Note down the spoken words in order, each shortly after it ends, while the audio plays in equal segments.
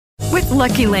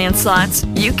Lucky Land Slots,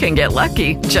 you can get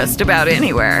lucky just about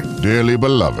anywhere. Dearly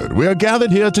beloved, we are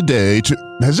gathered here today to...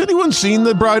 Has anyone seen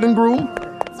the bride and groom?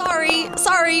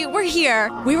 Sorry, we're here.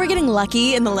 We were getting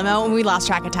lucky in the limo and we lost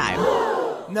track of time.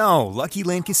 No, Lucky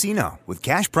Land Casino, with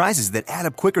cash prizes that add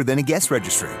up quicker than a guest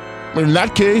registry. In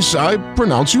that case, I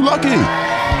pronounce you lucky.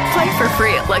 Play for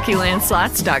free at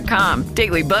LuckyLandSlots.com.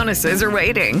 Daily bonuses are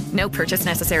waiting. No purchase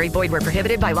necessary. Void where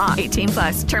prohibited by law.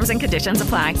 18+. Terms and conditions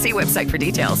apply. See website for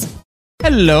details.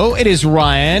 Hello, it is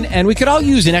Ryan, and we could all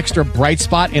use an extra bright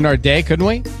spot in our day, couldn't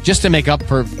we? Just to make up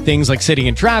for things like sitting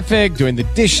in traffic, doing the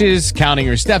dishes, counting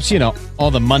your steps, you know,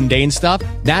 all the mundane stuff.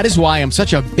 That is why I'm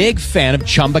such a big fan of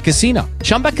Chumba Casino.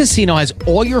 Chumba Casino has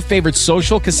all your favorite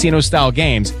social casino-style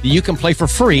games that you can play for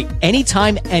free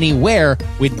anytime, anywhere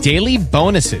with daily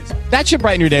bonuses. That should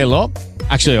brighten your day a little.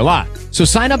 Actually, a lot. So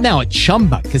sign up now at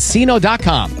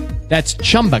ChumbaCasino.com. That's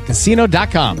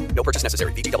ChumbaCasino.com. No purchase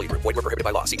necessary. VGW Group. Void where prohibited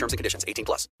by law. See terms and conditions.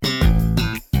 18+.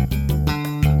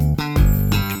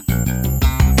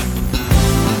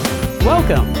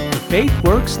 Welcome to Faith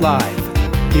Works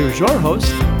Live. Here's your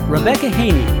host, Rebecca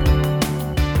Haney.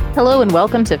 Hello and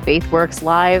welcome to Faith Works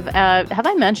Live. Have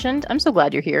I mentioned? I'm so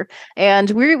glad you're here. And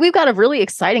we've got a really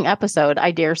exciting episode,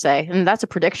 I dare say. And that's a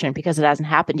prediction because it hasn't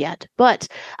happened yet. But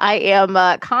I am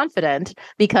confident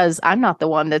because I'm not the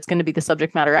one that's going to be the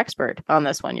subject matter expert on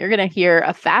this one. You're going to hear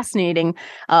a fascinating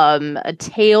a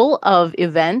tale of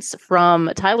events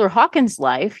from Tyler Hawkins'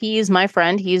 life. He's my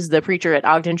friend. He's the preacher at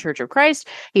Ogden Church of Christ.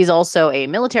 He's also a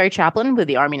military chaplain with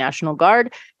the Army National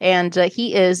Guard. And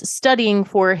he is studying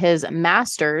for his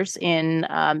master's in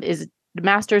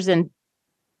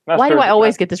why do I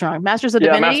always get this wrong? Master's of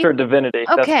Divinity? Master of Divinity.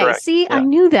 Okay, That's correct. See, I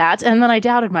knew that, and then I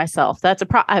doubted myself. That's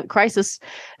a crisis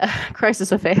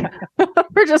of faith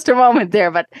for just a moment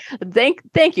there. But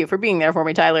thank you for being there for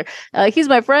me, Tyler. He's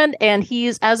my friend, and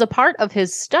he's, as a part of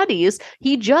his studies,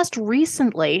 he just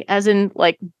recently, as in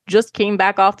just came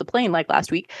back off the plane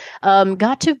last week,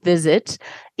 got to visit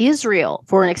Israel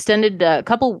for an extended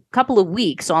couple of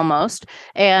weeks almost,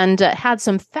 and had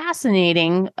some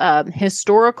fascinating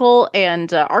historical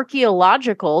and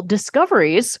archaeological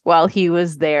discoveries while he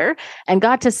was there, and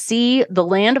got to see the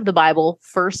land of the Bible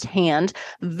firsthand.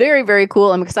 Very, very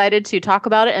cool. I'm excited to talk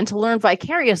about it and to learn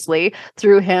vicariously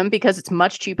through him because it's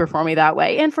much cheaper for me that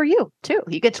way, and for you too.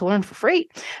 You get to learn for free.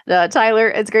 Tyler,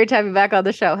 it's great to have you back on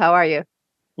the show. How are you?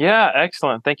 Yeah,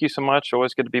 excellent. Thank you so much.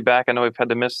 Always good to be back. I know we've had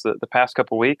to miss the past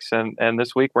couple of weeks, and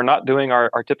this week we're not doing our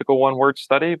typical one-word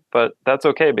study, but that's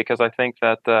okay because I think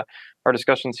that our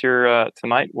discussions here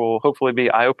tonight will hopefully be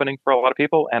eye-opening for a lot of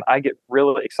people, and I get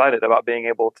really excited about being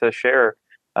able to share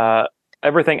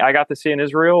everything I got to see in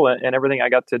Israel and everything I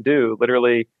got to do,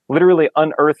 literally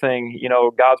unearthing,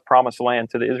 God's promised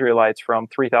land to the Israelites from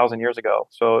 3,000 years ago.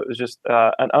 So it was just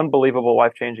an unbelievable,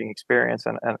 life-changing experience,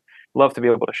 and love to be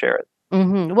able to share it.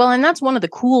 Mm-hmm. Well, and that's one of the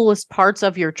coolest parts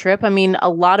of your trip. I mean, a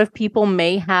lot of people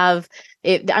may have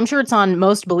it. I'm sure it's on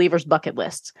most believers' bucket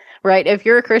lists, right? If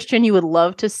you're a Christian, you would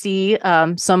love to see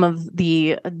some of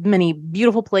the many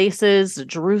beautiful places,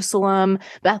 Jerusalem,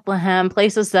 Bethlehem,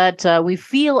 places that we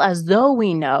feel as though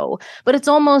we know, but it's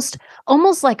almost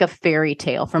like a fairy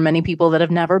tale for many people that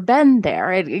have never been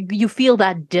there. You feel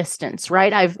that distance,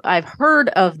 right? I've heard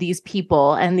of these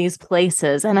people and these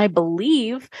places, and I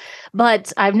believe,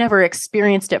 but I've never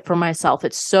experienced it for myself.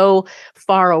 It's so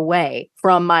far away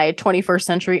from my 21st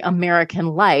century American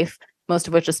life, most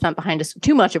of which is spent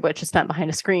too much of which is spent behind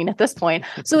a screen at this point.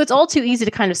 So it's all too easy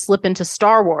to kind of slip into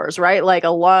Star Wars, right? Like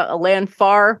a land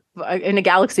far in a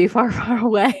galaxy far, far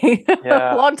away,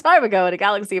 a long time ago in a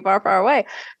galaxy far, far away.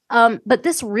 But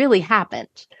this really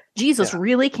happened. Jesus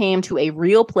really came to a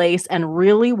real place and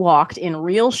really walked in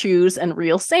real shoes and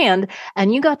real sand.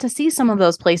 And you got to see some of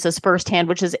those places firsthand,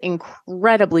 which is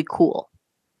incredibly cool.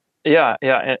 Yeah.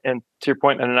 And to your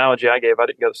point, an analogy I gave, I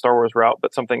didn't go the Star Wars route,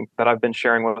 but something that I've been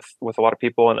sharing with a lot of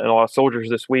people and a lot of soldiers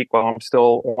this week while I'm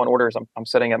still on orders, I'm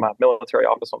sitting at my military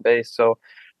office on base. So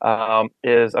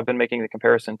is I've been making the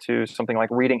comparison to something like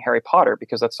reading Harry Potter,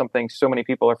 because that's something so many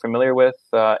people are familiar with.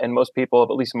 And most people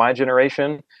of at least my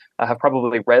generation have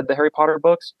probably read the Harry Potter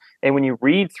books. And when you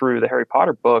read through the Harry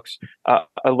Potter books,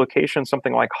 a location,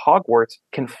 something like Hogwarts,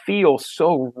 can feel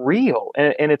so real.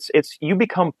 And it's you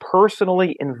become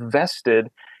personally invested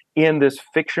in this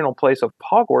fictional place of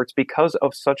Hogwarts because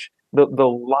of such the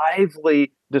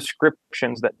lively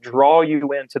descriptions that draw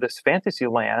you into this fantasy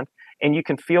land. And you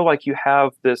can feel like you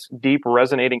have this deep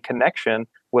resonating connection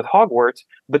with Hogwarts.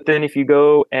 But then if you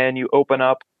go and you open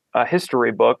up a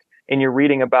history book and you're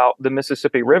reading about the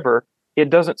Mississippi River,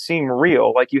 it doesn't seem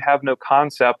real. Like you have no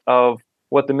concept of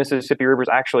what the Mississippi River is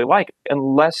actually like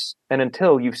unless and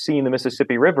until you've seen the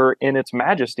Mississippi River in its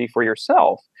majesty for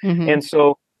yourself. Mm-hmm. And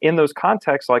so in those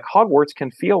contexts, like Hogwarts can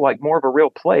feel like more of a real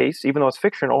place, even though it's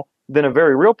fictional, than a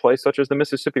very real place such as the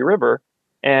Mississippi River.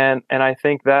 And I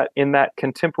think that in that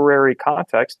contemporary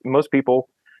context, most people,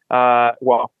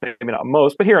 well, maybe not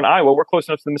most, but here in Iowa, we're close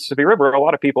enough to the Mississippi River. A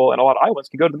lot of people and a lot of Iowans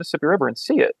can go to the Mississippi River and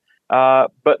see it.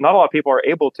 But not a lot of people are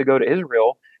able to go to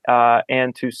Israel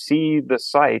and to see the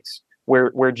sites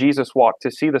where Jesus walked,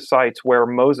 to see the sites where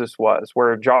Moses was,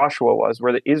 where Joshua was,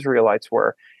 where the Israelites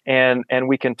were. And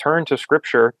we can turn to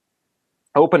Scripture,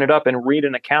 open it up, and read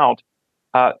an account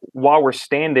while we're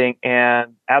standing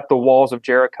and at the walls of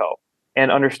Jericho and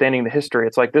understanding the history.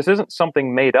 It's like, this isn't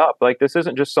something made up. Like, this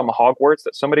isn't just some Hogwarts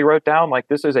that somebody wrote down. Like,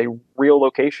 this is a real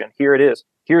location. Here it is.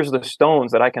 Here's the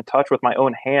stones that I can touch with my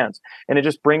own hands. And it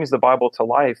just brings the Bible to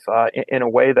life in a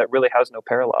way that really has no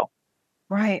parallel.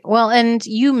 Right. Well, and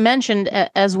you mentioned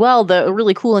as well, the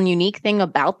really cool and unique thing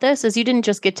about this is you didn't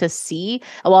just get to see,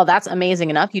 well, that's amazing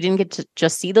enough. You didn't get to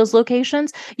just see those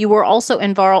locations. You were also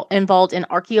involved in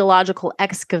archaeological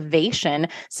excavation.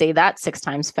 Say that 6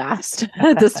 times fast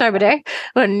at this time of day.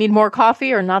 Need more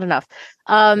coffee or not enough?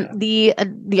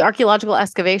 The archaeological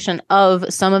excavation of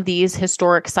some of these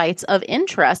historic sites of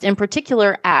interest, in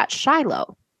particular at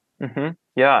Shiloh. Mm-hmm.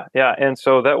 Yeah. And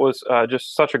so that was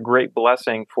just such a great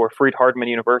blessing for Freed-Hardeman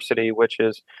University, which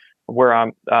is where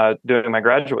I'm doing my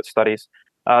graduate studies,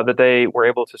 that they were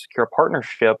able to secure a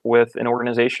partnership with an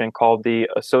organization called the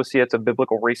Associates of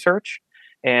Biblical Research.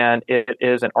 And it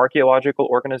is an archaeological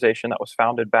organization that was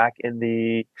founded back in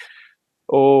the,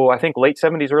 I think late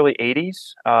 70s, early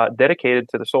 80s, dedicated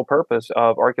to the sole purpose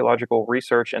of archaeological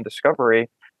research and discovery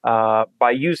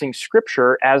by using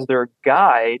Scripture as their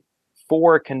guide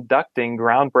for conducting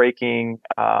groundbreaking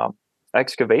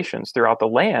excavations throughout the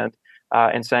land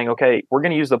and saying, okay, we're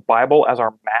going to use the Bible as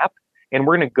our map, and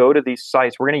we're going to go to these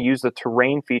sites. We're going to use the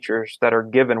terrain features that are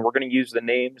given. We're going to use the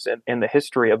names and the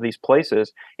history of these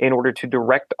places in order to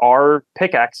direct our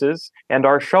pickaxes and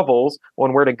our shovels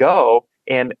on where to go.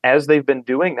 And as they've been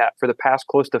doing that for the past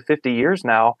close to 50 years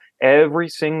now, every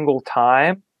single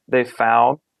time they've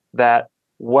found that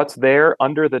what's there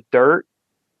under the dirt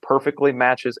perfectly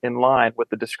matches in line with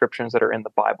the descriptions that are in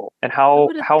the Bible. And how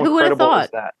incredible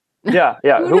is that?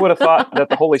 Yeah. Who would have thought that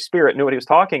the Holy Spirit knew what he was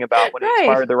talking about when he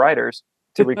inspired the writers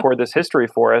to record this history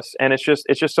for us? And it's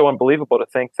just so unbelievable to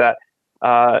think that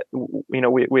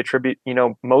we attribute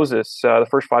Moses, the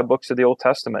first 5 books of the Old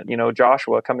Testament,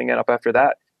 Joshua coming in up after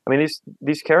that. I mean,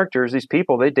 these characters, these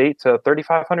people, they date to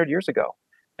 3,500 years ago.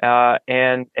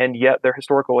 And yet their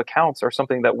historical accounts are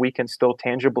something that we can still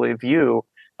tangibly view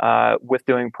with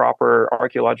doing proper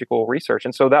archaeological research.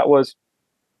 And so that was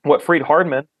what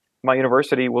Freed-Hardeman, my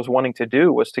university, was wanting to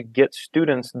do, was to get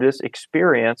students this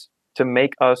experience to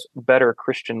make us better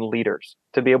Christian leaders,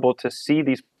 to be able to see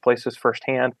these places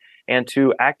firsthand and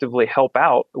to actively help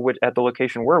out at the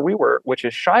location where we were, which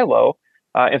is Shiloh.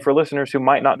 And for listeners who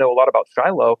might not know a lot about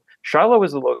Shiloh, Shiloh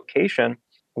is the location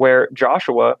where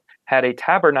Joshua had a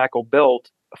tabernacle built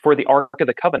for the Ark of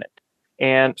the Covenant.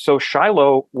 And so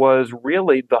Shiloh was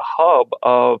really the hub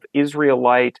of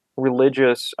Israelite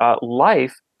religious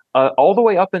life all the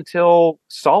way up until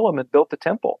Solomon built the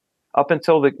temple, up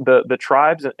until the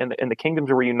tribes and the kingdoms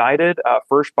were united,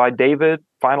 first by David,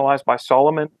 finalized by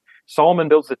Solomon. Solomon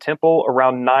builds the temple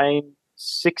around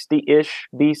 960-ish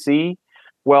BC.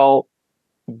 Well,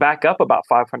 back up about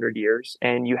 500 years,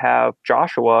 and you have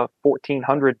Joshua,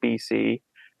 1400 BC,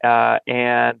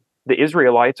 and the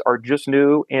Israelites are just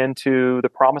new into the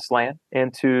Promised Land,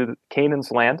 into Canaan's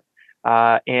land,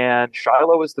 and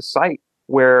Shiloh is the site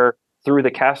where, through the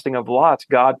casting of lots,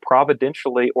 God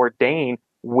providentially ordained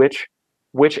which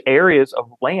areas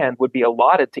of land would be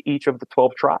allotted to each of the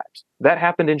 12 tribes. That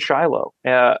happened in Shiloh.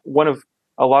 One of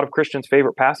a lot of Christians'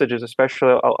 favorite passages,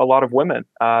 especially a lot of women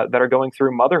that are going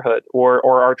through motherhood or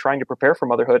are trying to prepare for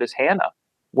motherhood, is Hannah.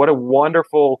 What a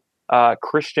wonderful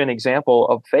Christian example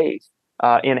of faith.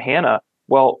 In Hannah.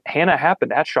 Well, Hannah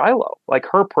happened at Shiloh. Like,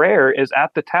 her prayer is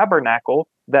at the tabernacle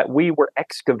that we were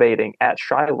excavating at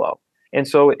Shiloh. And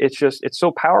so it's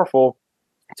so powerful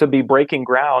to be breaking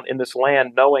ground in this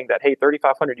land, knowing that, hey,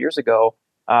 3,500 years ago,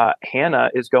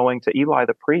 Hannah is going to Eli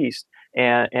the priest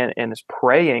and is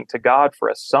praying to God for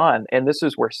a son. And this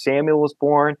is where Samuel was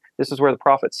born. This is where the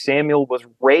prophet Samuel was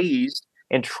raised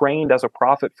and trained as a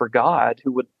prophet for God,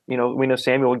 who would, we know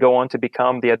Samuel would go on to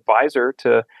become the advisor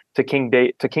to King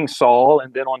Saul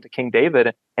and then on to King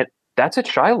David. And that's at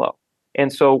Shiloh.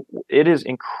 And so it is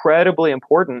incredibly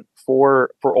important for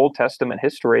Old Testament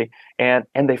history. And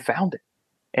they found it.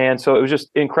 And so it was just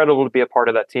incredible to be a part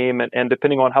of that team. And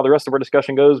depending on how the rest of our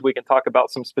discussion goes, we can talk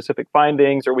about some specific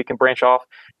findings, or we can branch off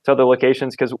to other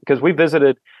locations, because we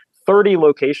visited 30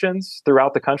 locations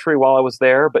throughout the country while I was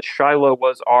there. But Shiloh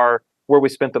was where we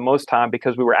spent the most time,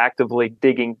 because we were actively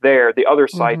digging there. The other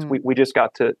sites we just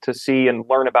got to see and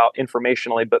learn about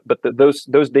informationally, but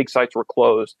those dig sites were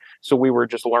closed, so we were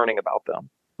just learning about them.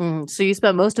 So you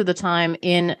spent most of the time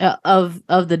in of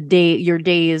the day, your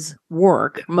day's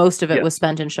work, most of it was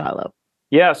spent in Shiloh.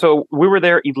 Yeah, so we were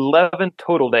there 11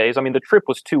 total days. I mean, the trip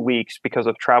was 2 weeks because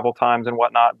of travel times and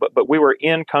whatnot, but we were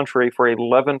in country for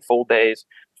 11 full days.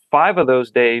 5 of those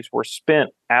days were spent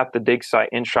at the dig site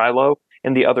in Shiloh,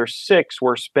 and the other 6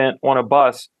 were spent on a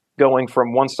bus going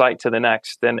from one site to the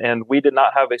next. And we did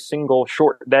not have a single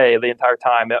short day the entire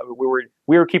time.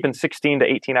 We were keeping 16 to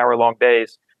 18 hour long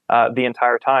days the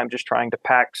entire time, just trying to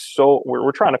pack. So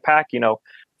we're trying to pack,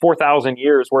 4,000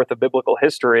 years worth of biblical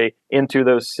history into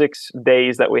those 6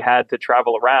 days that we had to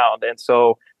travel around. And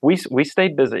so we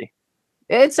stayed busy.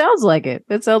 It sounds like it.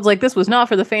 It sounds like this was not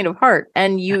for the faint of heart.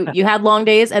 And you had long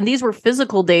days, and these were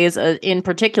physical days in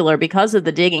particular because of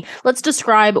the digging. Let's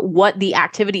describe what the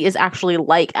activity is actually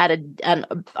like at an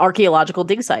archaeological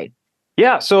dig site.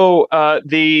 Yeah. So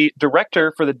the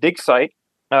director for the dig site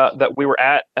that we were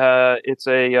at, it's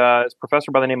a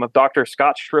professor by the name of Dr.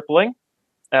 Scott Stripling,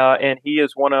 and he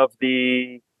is one of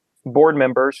the board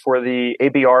members for the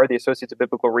ABR, the Associates of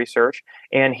Biblical Research,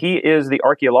 and he is the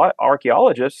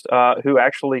archaeologist who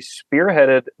actually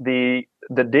spearheaded the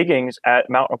diggings at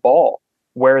Mount Ebal,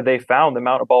 where they found the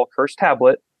Mount Ebal curse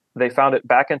tablet. They found it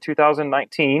back in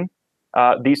 2019.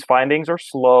 These findings are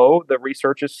slow. The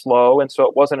research is slow, and so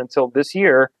it wasn't until this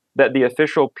year that the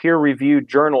official peer-reviewed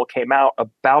journal came out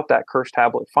about that curse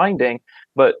tablet finding.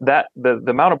 But that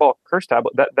the Mount Ebal curse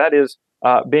tablet, that is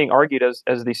being argued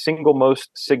as the single most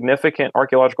significant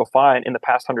archaeological find in the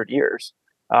past 100 years.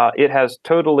 It has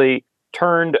totally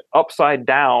turned upside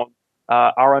down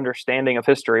our understanding of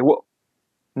history. Well,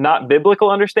 not biblical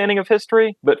understanding of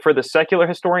history, but for the secular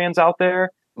historians out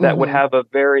there that would have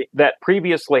that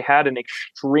previously had an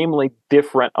extremely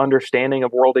different understanding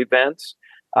of world events.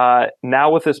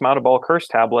 Now with this Mount Ebal curse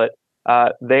tablet,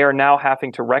 they are now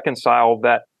having to reconcile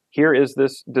that here is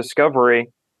this discovery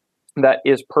that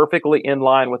is perfectly in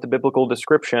line with the biblical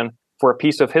description for a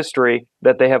piece of history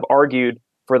that they have argued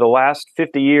for the last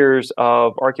 50 years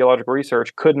of archaeological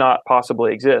research could not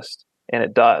possibly exist, and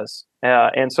it does.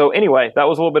 And so anyway, that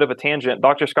was a little bit of a tangent.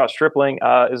 Dr. Scott Stripling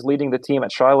is leading the team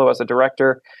at Shiloh as a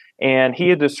director, and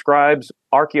he describes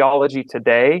archaeology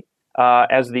today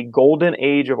as the golden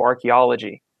age of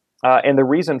archaeology. And the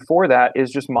reason for that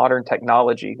is just modern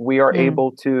technology. We are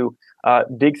able to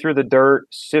dig through the dirt,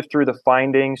 sift through the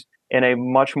findings in a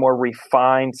much more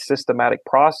refined, systematic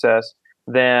process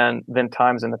than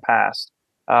times in the past.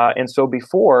 And so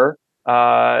before,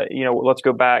 let's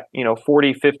go back,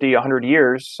 40, 50, 100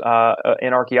 years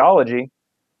in archaeology,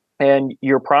 and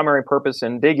your primary purpose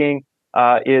in digging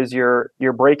is you're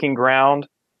breaking ground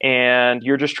and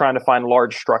you're just trying to find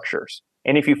large structures.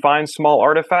 And if you find small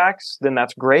artifacts, then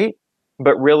that's great.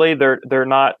 But really, they're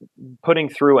not putting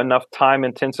through enough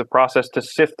time-intensive process to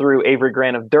sift through every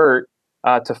grain of dirt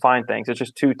to find things. It's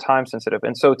just too time sensitive.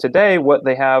 And so today, what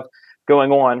they have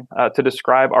going on to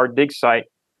describe our dig site,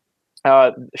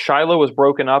 Shiloh was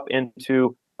broken up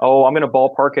into, I'm going to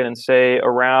ballpark it and say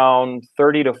around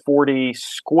 30 to 40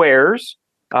 squares.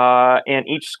 And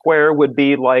each square would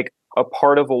be like a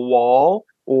part of a wall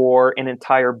or an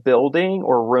entire building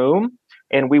or room.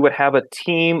 And we would have a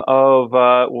team of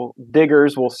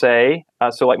diggers, we'll say.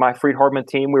 So like my Freed Hardman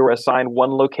team, we were assigned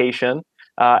one location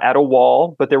at a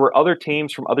wall, but there were other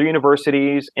teams from other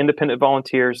universities, independent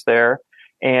volunteers there.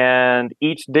 And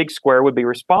each dig square would be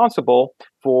responsible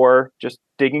for just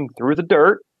digging through the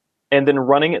dirt and then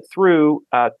running it through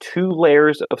 2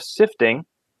 layers of sifting.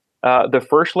 The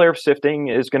first layer of sifting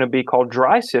is going to be called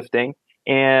dry sifting.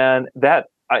 And that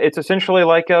it's essentially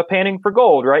like panning for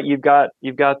gold, right? You've got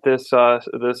this just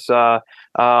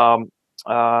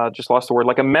lost the word,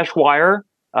 like a mesh wire,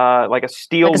 like a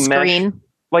steel like a mesh, screen.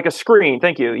 Like a screen.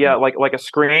 Thank you. Yeah, like a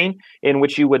screen in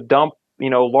which you would dump,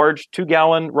 large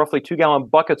roughly 2 gallon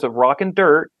buckets of rock and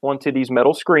dirt onto these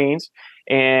metal screens,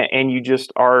 and you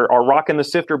just are rocking the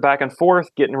sifter back and forth,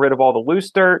 getting rid of all the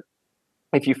loose dirt.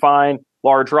 If you find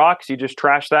large rocks, you just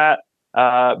trash that.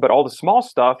 But all the small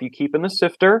stuff you keep in the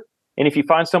sifter. And if you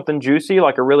find something juicy,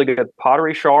 like a really good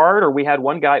pottery shard, or we had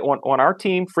one guy on our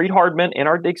team, Freed Hardman, in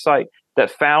our dig site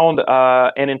that found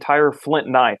an entire flint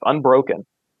knife, unbroken.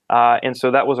 And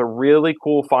so that was a really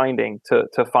cool finding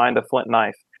to find a flint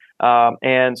knife.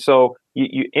 And so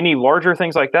any larger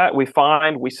things like that we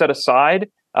set aside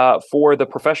for the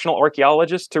professional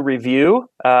archaeologists to review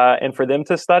and for them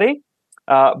to study.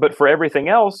 But for everything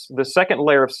else, the second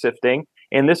layer of sifting,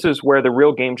 and this is where the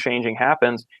real game changing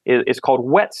happens, is called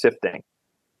wet sifting.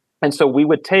 And so we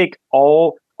would take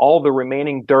all the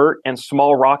remaining dirt and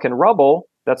small rock and rubble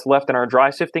that's left in our dry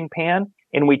sifting pan,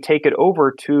 and we take it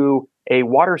over to a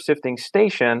water sifting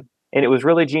station. And it was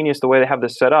really genius the way they have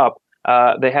this set up.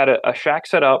 They had a shack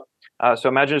set up. So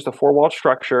imagine just a 4-walled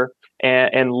structure,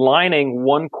 and lining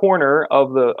one corner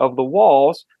of the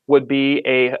walls would be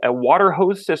a water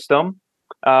hose system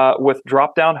with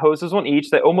drop-down hoses on each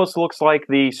that almost looks like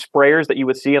the sprayers that you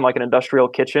would see in like an industrial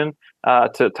kitchen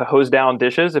to hose down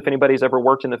dishes. If anybody's ever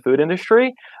worked in the food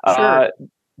industry, Sure.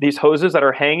 These hoses that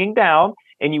are hanging down,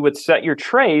 and you would set your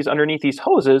trays underneath these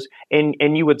hoses, and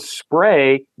you would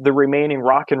spray the remaining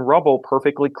rock and rubble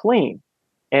perfectly clean.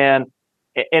 And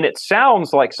it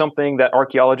sounds like something that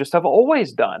archaeologists have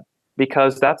always done,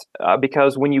 because that's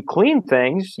because when you clean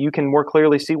things, you can more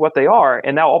clearly see what they are.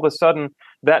 And now all of a sudden,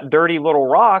 that dirty little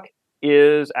rock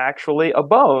is actually a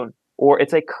bone, or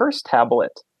it's a curse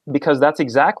tablet, because that's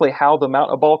exactly how the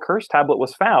Mount Ebal curse tablet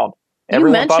was found.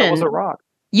 Everyone thought it was a rock.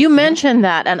 You mentioned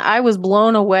that, and I was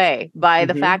blown away by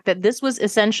the fact that this was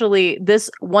essentially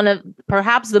one of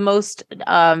perhaps the most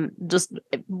just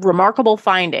remarkable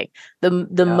finding,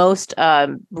 the most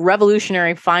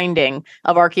revolutionary finding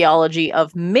of archaeology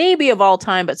of maybe of all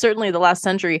time, but certainly the last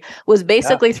century, was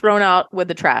basically thrown out with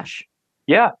the trash.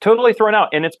 Yeah, totally thrown out.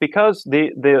 And it's because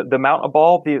the Mount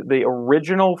Ebal, the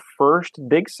original first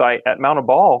dig site at Mount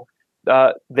Ebal,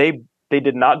 they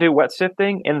did not do wet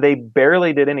sifting, and they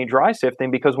barely did any dry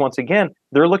sifting, because once again,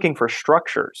 they're looking for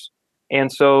structures. And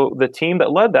so the team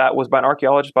that led that was by an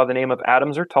archaeologist by the name of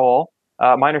Adam Zertal.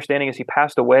 My understanding is he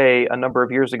passed away a number of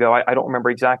years ago. I don't remember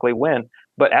exactly when,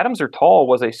 but Adam Zertal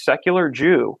was a secular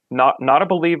Jew, not a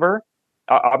believer,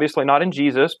 obviously not in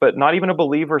Jesus, but not even a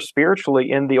believer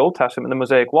spiritually in the Old Testament, the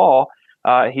Mosaic Law.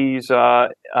 He's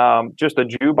just a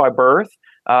Jew by birth.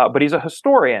 But he's a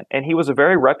historian, and he was a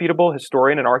very reputable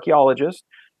historian and archaeologist.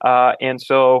 And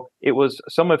so it was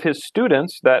some of his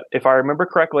students that, if I remember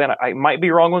correctly, and I might be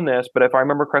wrong on this, but if I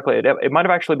remember correctly, it might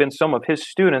have actually been some of his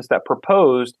students that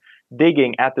proposed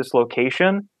digging at this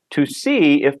location to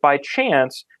see if by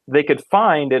chance they could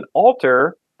find an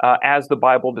altar as the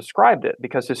Bible described it,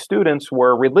 because his students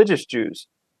were religious Jews.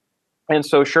 And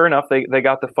so sure enough, they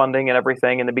got the funding and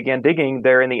everything, and they began digging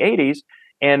there in the 80s.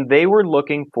 And they were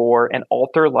looking for an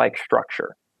altar-like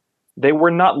structure. They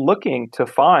were not looking to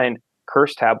find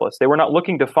curse tablets. They were not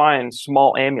looking to find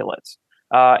small amulets.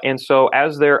 And so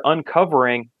as they're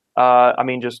uncovering,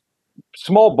 just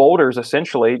small boulders,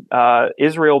 essentially,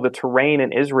 the terrain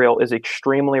in Israel is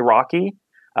extremely rocky.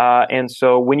 And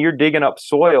so when you're digging up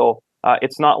soil,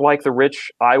 it's not like the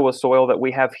rich Iowa soil that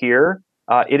we have here.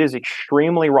 It is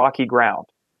extremely rocky ground.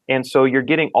 And so you're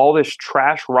getting all this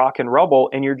trash, rock, and rubble,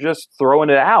 and you're just throwing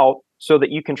it out so that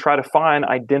you can try to find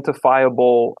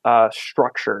identifiable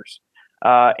structures.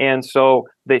 And so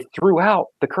they threw out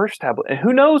the curse tablet. And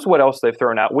who knows what else they've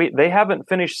thrown out? They haven't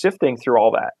finished sifting through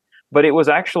all that. But it was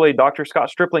actually Dr. Scott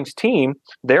Stripling's team.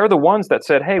 They're the ones that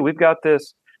said, hey, we've got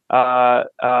this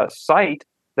site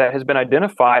that has been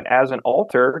identified as an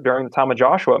altar during the time of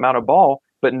Joshua at Mount Ebal,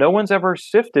 but no one's ever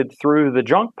sifted through the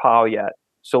junk pile yet.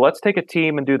 So let's take a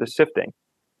team and do the sifting.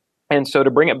 And so to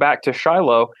bring it back to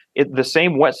Shiloh, the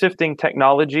same wet sifting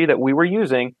technology that we were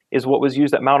using is what was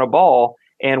used at Mount Ebal.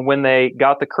 And when they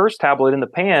got the curse tablet in the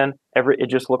pan, it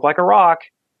just looked like a rock.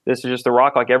 This is just a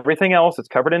rock like everything else. It's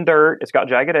covered in dirt. It's got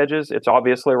jagged edges. It's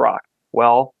obviously a rock.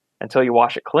 Well, until you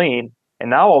wash it clean.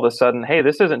 And now all of a sudden, hey,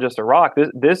 this isn't just a rock.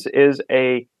 This is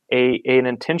an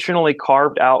intentionally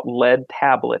carved out lead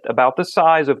tablet about the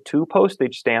size of 2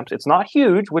 postage stamps. It's not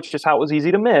huge, which is how it was easy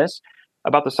to miss,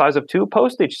 about the size of 2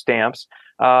 postage stamps.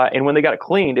 And when they got it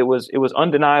cleaned, it was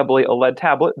undeniably a lead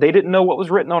tablet. They didn't know what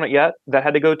was written on it yet. That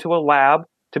had to go to a lab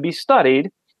to be studied.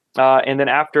 And then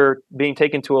after being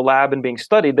taken to a lab and being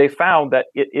studied, they found that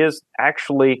it is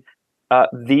actually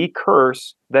the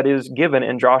curse that is given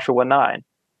in Joshua 9.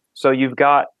 So you've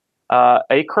got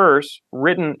a curse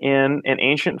written in an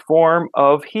ancient form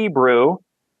of Hebrew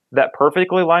that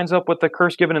perfectly lines up with the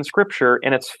curse given in Scripture,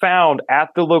 and it's found at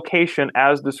the location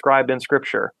as described in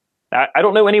Scripture. I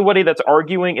don't know anybody that's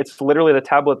arguing it's literally the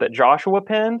tablet that Joshua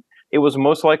penned. It was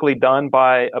most likely done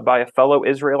by a fellow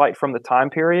Israelite from the time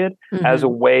period as a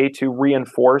way to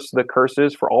reinforce the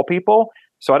curses for all people.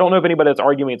 So I don't know if anybody that's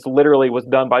arguing it's literally was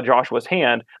done by Joshua's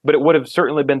hand, but it would have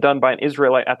certainly been done by an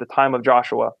Israelite at the time of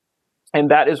Joshua. And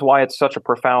that is why it's such a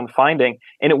profound finding.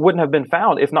 And it wouldn't have been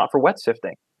found if not for wet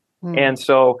sifting. And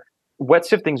so wet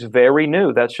sifting is very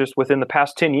new. That's just within the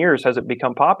past 10 years has it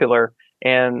become popular.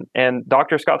 And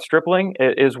Dr. Scott Stripling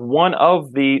is one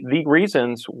of the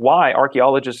reasons why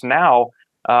archaeologists now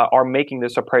are making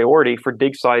this a priority for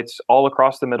dig sites all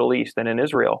across the Middle East and in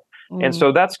Israel. And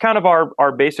so that's kind of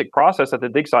our basic process at the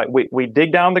dig site. We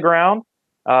dig down the ground,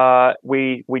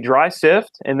 we dry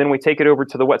sift, and then we take it over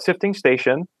to the wet sifting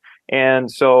station. And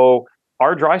so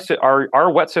our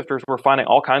wet sifters were finding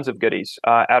all kinds of goodies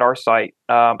at our site.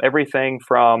 Everything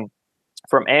from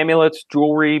amulets,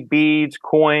 jewelry, beads,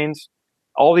 coins,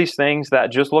 all these things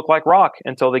that just look like rock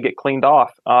until they get cleaned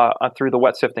off through the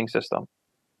wet sifting system.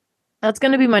 That's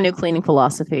going to be my new cleaning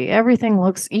philosophy. Everything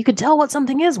you could tell what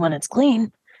something is when it's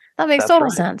clean. That makes total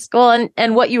sense. Well,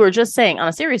 and what you were just saying, on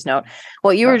a serious note,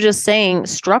 what you were just saying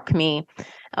struck me,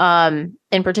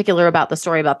 in particular about the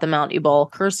story about the Mount Ebal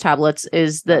curse tablets,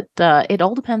 is that it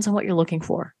all depends on what you're looking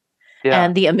for. Yeah.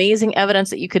 And the amazing evidence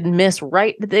that you could miss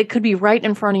it could be right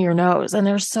in front of your nose. And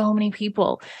there's so many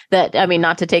people that, I mean,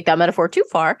 not to take that metaphor too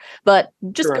far, but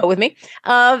just go with me.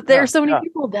 There are so many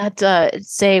people that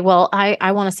say, well,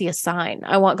 I want to see a sign.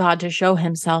 I want God to show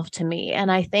himself to me.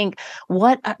 And I think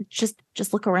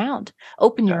just look around,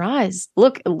 open your eyes,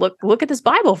 look at this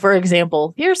Bible, for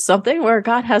example. Here's something where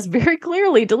God has very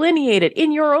clearly delineated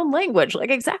in your own language, like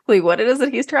exactly what it is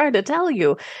that he's trying to tell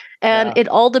you. And it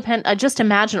all depends. Just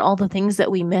imagine all the things that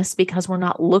we miss because we're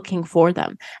not looking for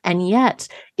them. And yet,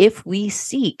 if we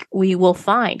seek, we will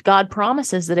find. God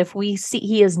promises that if we seek,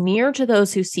 he is near to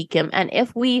those who seek him. And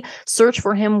if we search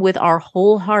for him with our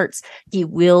whole hearts, he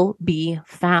will be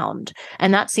found.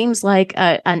 And that seems like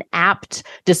an apt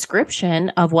description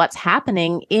of what's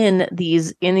happening in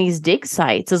these dig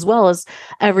sites as well as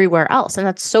everywhere else. And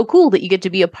that's so cool that you get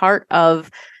to be a part of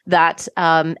that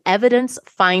evidence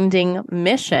finding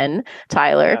mission,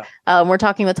 Tyler. We're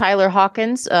talking with Tyler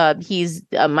Hawkins. He's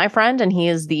my friend, and he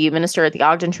is the minister at the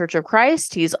Ogden Church of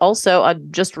Christ. He's also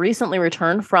just recently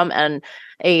returned from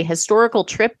a historical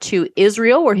trip to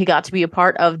Israel, where he got to be a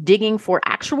part of digging for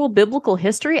actual biblical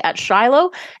history at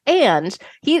Shiloh. And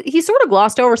he sort of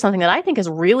glossed over something that I think is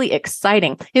really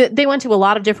exciting. They went to a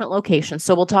lot of different locations.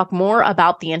 So we'll talk more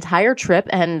about the entire trip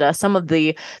and some of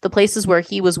the places where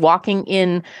he was walking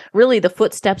in really the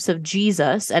footsteps of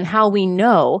Jesus, and how we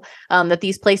know that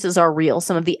these places are real,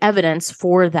 some of the evidence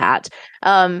for that.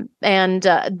 And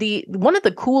one of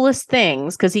the coolest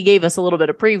things, because he gave us a little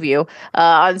bit of preview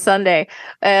on Sunday,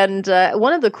 and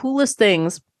one of the coolest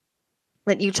things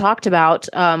that you talked about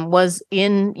was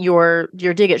in your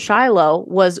dig at Shiloh,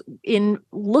 was in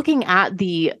looking at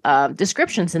the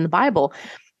descriptions in the Bible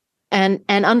and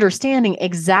understanding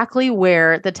exactly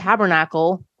where the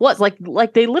tabernacle was.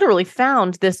 Like they literally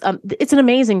found this. It's an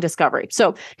amazing discovery.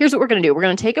 So here's what we're going to do. We're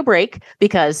going to take a break,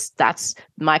 because that's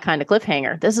my kind of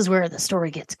cliffhanger. This is where the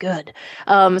story gets good.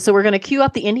 So we're going to cue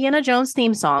up the Indiana Jones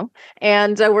theme song,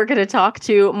 and we're going to talk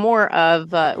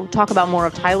about more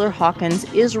of Tyler Hawkins'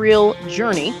 Israel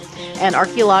journey and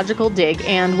archaeological dig,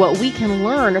 and what we can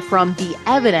learn from the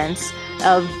evidence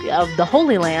of the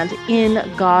Holy Land in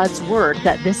God's word,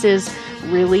 that this is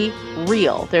really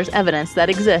real. There's evidence that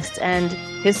exists, and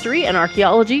history and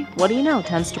archaeology, what do you know,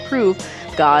 tends to prove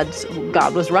God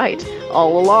was right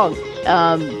all along.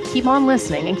 Keep on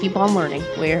listening and keep on learning.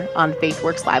 We're on Faith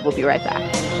Works Live. We'll be right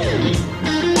back.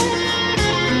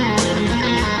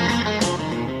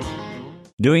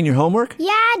 Doing your homework? Yeah,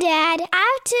 Dad.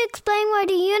 I have to explain where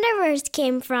the universe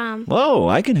came from. Oh,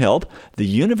 I can help. The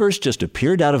universe just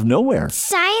appeared out of nowhere.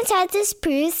 Science has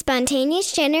disproved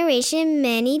spontaneous generation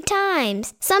many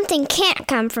times. Something can't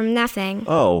come from nothing.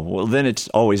 Oh, well, then it's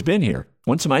always been here.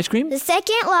 Want some ice cream? The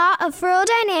second law of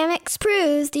ferrodynamics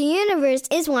proves the universe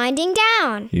is winding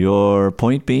down. Your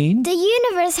point being? The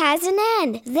universe has an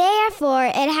end. Therefore,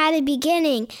 it had a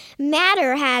beginning.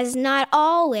 Matter has not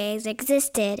always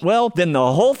existed. Well, then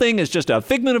the whole thing is just a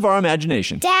figment of our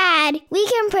imagination. Dad, we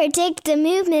can predict the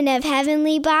movement of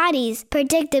heavenly bodies.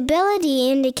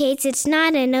 Predictability indicates it's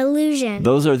not an illusion.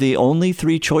 Those are the only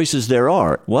three choices there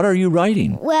are. What are you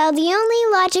writing? Well, the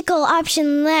only logical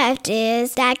option left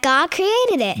is that God created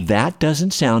it. That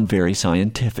doesn't sound very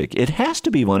scientific. It has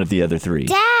to be one of the other three.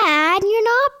 Dad, you're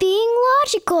not being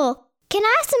logical. Can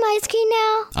I have some ice cream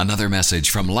now? Another message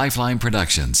from Lifeline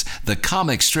Productions, the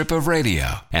comic strip of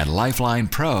radio, at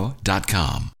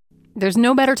lifelinepro.com. There's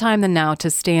no better time than now to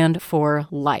stand for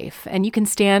life. And you can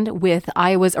stand with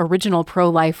Iowa's original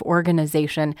pro-life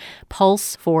organization,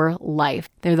 Pulse for Life.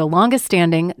 They're the longest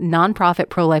standing nonprofit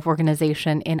pro-life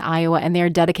organization in Iowa, and they're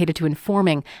dedicated to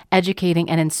informing, educating,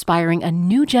 and inspiring a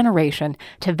new generation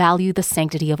to value the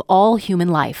sanctity of all human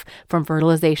life, from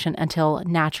fertilization until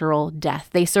natural death.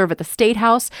 They serve at the State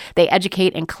House. They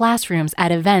educate in classrooms,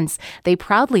 at events. They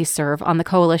proudly serve on the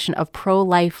coalition of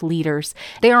pro-life leaders.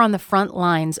 They are on the front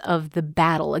lines of the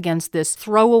battle against this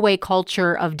throwaway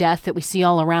culture of death that we see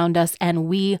all around us, and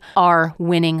we are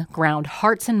winning ground.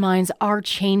 Hearts and minds are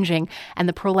changing, and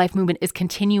the pro-life movement is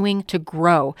continuing to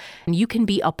grow. And you can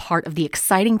be a part of the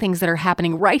exciting things that are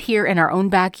happening right here in our own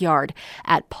backyard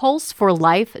at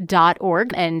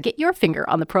pulseforlife.org and get your finger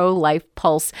on the pro-life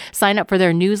pulse. Sign up for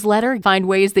their newsletter, find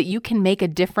ways that you can make a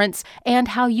difference, and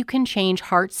how you can change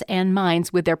hearts and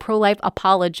minds with their pro-life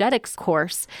apologetics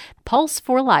course,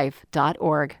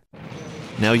 pulseforlife.org.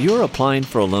 Now you're applying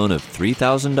for a loan of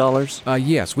 $3,000?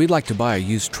 Yes, we'd like to buy a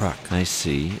used truck. I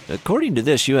see. According to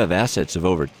this, you have assets of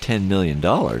over $10 million.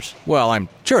 Well, I'm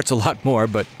sure it's a lot more,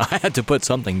 but I had to put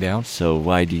something down. So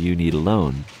why do you need a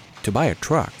loan? To buy a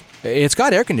truck. It's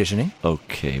got air conditioning.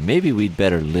 Okay, maybe we'd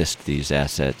better list these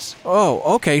assets.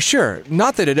 Oh, okay, sure.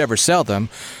 Not that I'd ever sell them.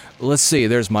 Let's see,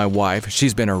 there's my wife.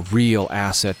 She's been a real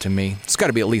asset to me. It's got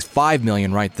to be at least $5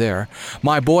 million right there.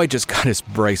 My boy just got his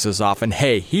braces off, and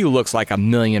hey, he looks like $1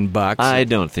 million. I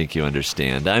don't think you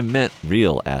understand. I meant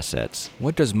real assets.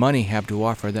 What does money have to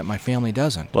offer that my family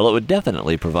doesn't? Well, it would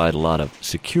definitely provide a lot of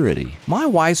security. My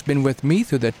wife's been with me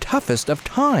through the toughest of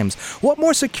times. What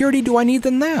more security do I need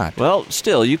than that? Well,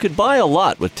 still, you could buy a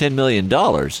lot with $10 million.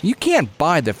 You can't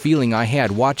buy the feeling I had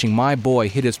watching my boy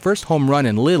hit his first home run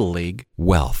in Little League.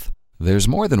 Wealth. There's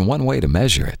more than one way to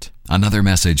measure it. Another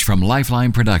message from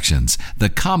Lifeline Productions, the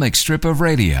comic strip of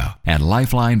radio, at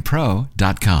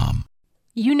lifelinepro.com.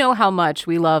 You know how much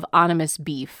we love Anonymous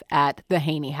beef at the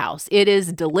Haney House. It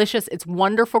is delicious. It's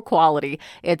wonderful quality.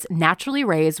 It's naturally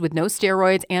raised with no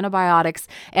steroids, antibiotics,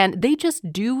 and they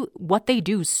just do what they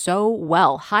do so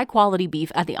well. High quality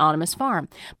beef at the Anonymous farm.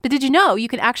 But did you know you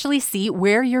can actually see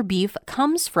where your beef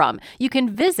comes from? You can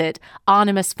visit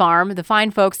Anonymous Farm. The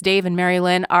fine folks, Dave and Mary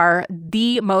Lynn, are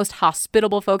the most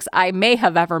hospitable folks I may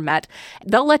have ever met.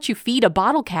 They'll let you feed a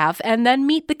bottle calf and then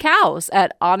meet the cows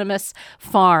at Anonymous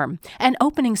Farm. And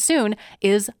opening soon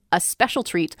is a special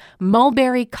treat,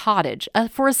 Mulberry Cottage,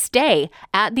 for a stay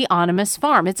at the Anonymous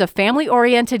Farm. It's a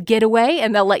family-oriented getaway,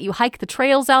 and they'll let you hike the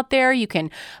trails out there. You can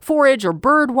forage or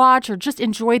bird watch or just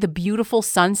enjoy the beautiful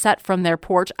sunset from their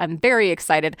porch. I'm very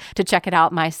excited to check it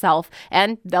out myself,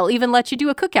 and they'll even let you do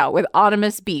a cookout with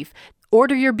Anonymous beef.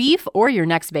 Order your beef or your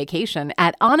next vacation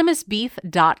at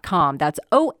anonymousbeef.com. That's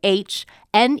OHNEMUS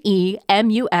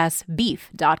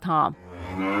beef.com.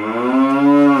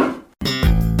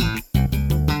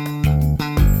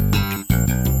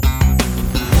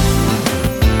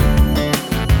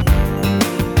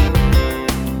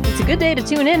 Good day to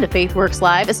tune in to FaithWorks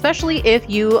Live, especially if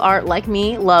you are, like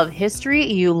me, love history,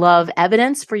 you love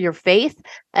evidence for your faith,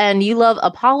 and you love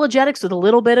apologetics with a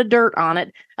little bit of dirt on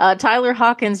it. Tyler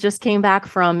Hawkins just came back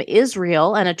from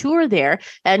Israel and a tour there,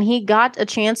 and he got a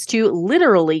chance to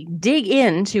literally dig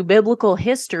into biblical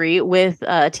history with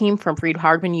a team from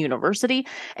Freed-Hardeman University,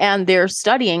 and they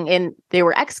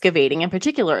were excavating, in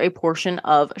particular, a portion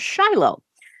of Shiloh.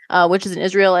 Which is in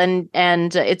Israel, and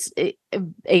it's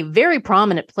a very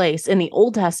prominent place in the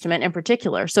Old Testament in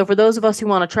particular. So for those of us who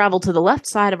want to travel to the left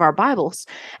side of our Bibles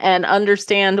and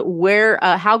understand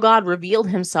how God revealed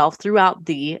himself throughout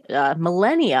the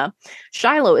millennia,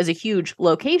 Shiloh is a huge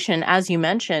location. As you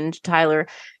mentioned, Tyler,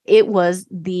 it was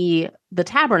the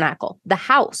tabernacle, the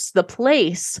house, the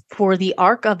place for the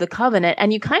Ark of the Covenant.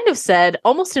 And you kind of said,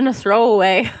 almost in a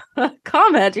throwaway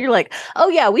comment, you're like, oh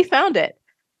yeah, we found it.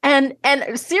 And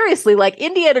seriously, like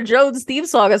Indiana Jones' theme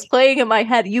song is playing in my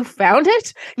head. You found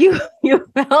it? You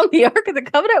found the Ark of the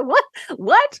Covenant?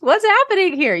 What's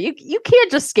happening here? You can't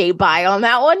just skate by on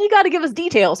that one. You got to give us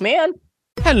details, man.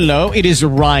 Hello, it is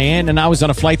Ryan, and I was on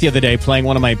a flight the other day playing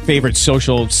one of my favorite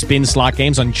social spin slot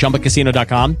games on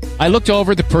ChumbaCasino.com. I looked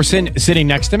over at the person sitting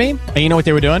next to me, and you know what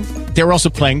they were doing? They were also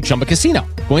playing Chumba Casino.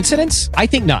 Coincidence? I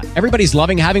think not. Everybody's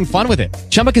loving having fun with it.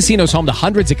 Chumba Casino is home to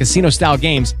hundreds of casino-style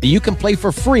games that you can play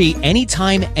for free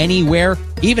anytime, anywhere,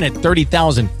 even at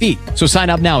 30,000 feet. So sign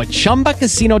up now at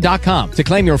ChumbaCasino.com to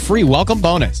claim your free welcome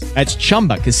bonus. That's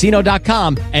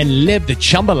ChumbaCasino.com and live the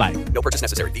Chumba life. No purchase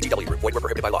necessary. VGW. Void where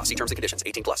prohibited by law. See terms and conditions.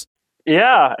 18+.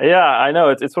 Yeah, I know.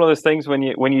 It's one of those things when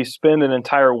you spend an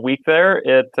entire week there,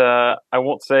 I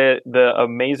won't say the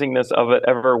amazingness of it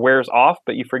ever wears off,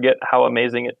 but you forget how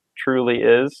amazing it truly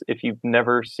is if you've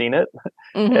never seen it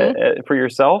for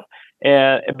yourself.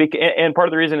 And part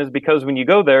of the reason is because when you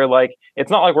go there, like, it's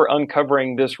not like we're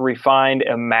uncovering this refined,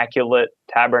 immaculate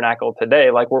tabernacle today.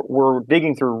 Like, we're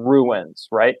digging through ruins,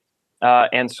 right?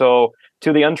 And so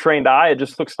to the untrained eye, it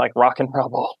just looks like rock and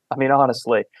rubble. I mean,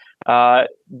 honestly,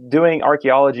 doing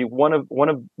archaeology, one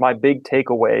of my big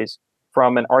takeaways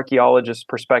from an archaeologist's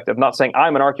perspective, not saying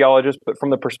I'm an archaeologist, but from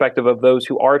the perspective of those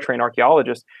who are trained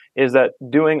archaeologists, is that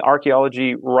doing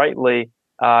archaeology rightly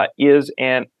is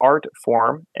an art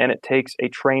form, and it takes a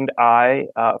trained eye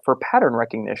for pattern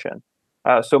recognition.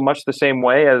 So much the same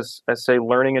way as say,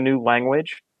 learning a new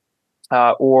language,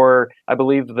 or I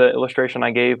believe the illustration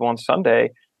I gave on Sunday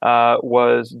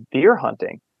was deer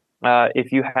hunting.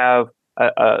 If you have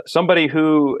somebody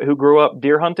who grew up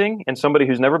deer hunting and somebody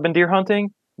who's never been deer hunting,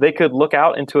 they could look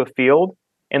out into a field,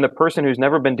 and the person who's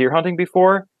never been deer hunting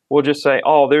before will just say,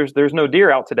 "Oh, there's no deer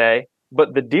out today."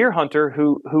 But the deer hunter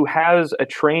who has a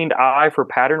trained eye for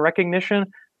pattern recognition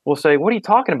will say, "What are you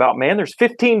talking about, man? There's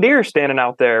 15 deer standing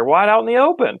out there, wide out in the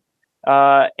open."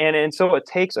 And so it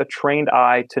takes a trained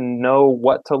eye to know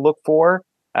what to look for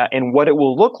and what it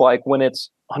will look like when it's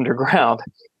underground.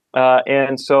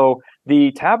 And so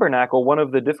the tabernacle, one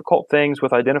of the difficult things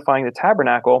with identifying the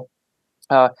tabernacle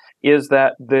is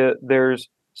that there's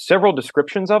several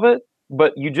descriptions of it,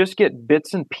 but you just get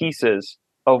bits and pieces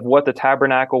of what the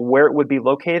tabernacle, where it would be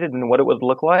located and what it would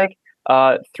look like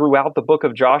throughout the book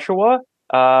of Joshua,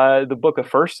 the book of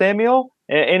 1 Samuel,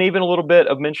 and even a little bit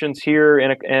of mentions here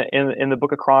in the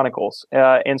book of Chronicles.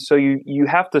 And so you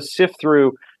have to sift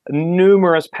through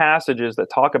numerous passages that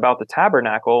talk about the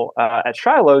tabernacle at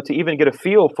Shiloh to even get a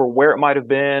feel for where it might have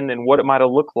been and what it might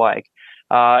have looked like.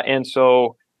 And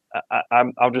so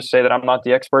I'll just say that I'm not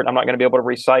the expert. I'm not going to be able to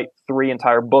recite 3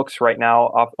 entire books right now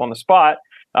off on the spot.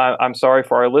 I'm sorry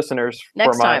for our listeners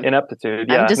for my ineptitude.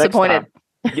 Yeah, I'm disappointed.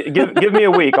 Give me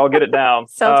a week. I'll get it down.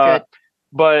 Sounds good.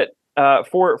 But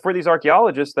for these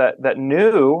archaeologists that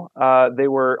knew they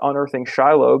were unearthing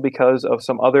Shiloh because of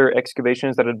some other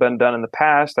excavations that had been done in the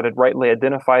past that had rightly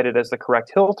identified it as the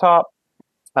correct hilltop,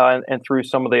 and through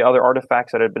some of the other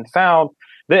artifacts that had been found,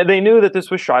 they knew that this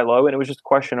was Shiloh, and it was just a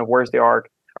question of where's the ark,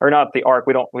 or not the ark.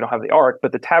 We don't have the ark,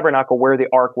 but the tabernacle where the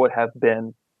ark would have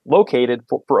been located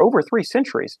for over 3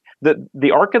 centuries.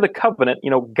 The Ark of the Covenant,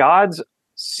 God's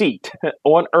seat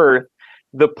on earth,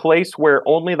 the place where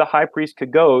only the high priest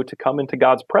could go to come into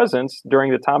God's presence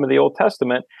during the time of the Old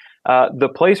Testament, the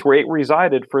place where it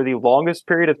resided for the longest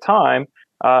period of time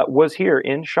was here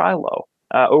in Shiloh,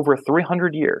 over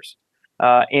 300 years.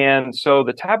 And so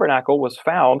the tabernacle was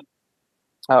found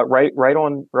right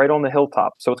on the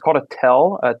hilltop. So it's called a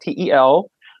tel,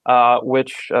 T-E-L,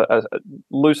 which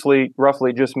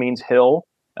roughly just means hill,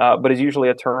 but is usually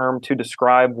a term to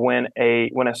describe when a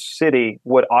city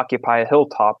would occupy a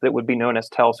hilltop that would be known as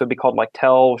tel. So it'd be called like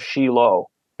Tel Shiloh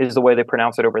is the way they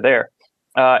pronounce it over there.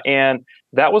 And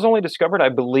that was only discovered, I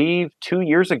believe, 2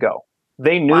 years ago.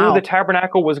 They knew the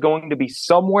tabernacle was going to be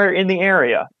somewhere in the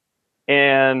area.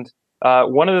 And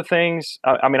one of the things,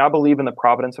 I believe in the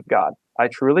providence of God. I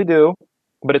truly do.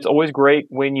 But it's always great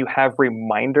when you have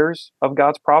reminders of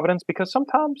God's providence, because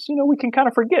sometimes, we can kind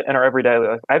of forget in our everyday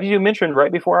life. As you mentioned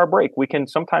right before our break, we can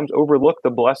sometimes overlook the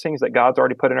blessings that God's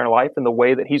already put in our life and the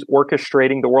way that He's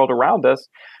orchestrating the world around us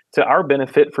to our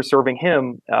benefit for serving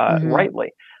Him rightly.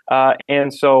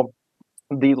 And so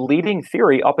the leading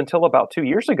theory up until about 2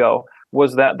 years ago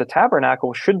was that the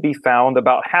tabernacle should be found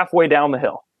about halfway down the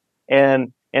hill.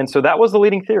 And so that was the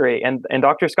leading theory. And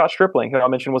Dr. Scott Stripling, who I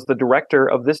mentioned was the director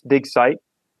of this dig site,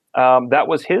 that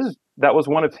was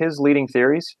one of his leading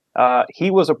theories.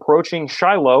 He was approaching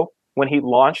Shiloh when he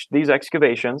launched these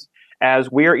excavations as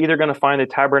we are either going to find a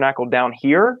tabernacle down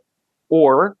here,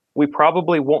 or we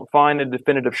probably won't find a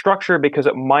definitive structure because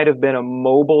it might have been a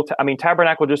mobile.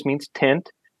 Tabernacle just means tent.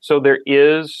 So there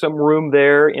is some room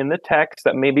there in the text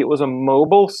that maybe it was a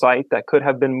mobile site that could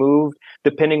have been moved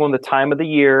depending on the time of the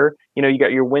year. You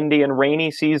got your windy and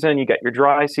rainy season, you got your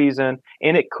dry season,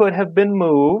 and it could have been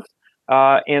moved.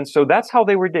 And so that's how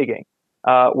they were digging,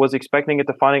 was expecting it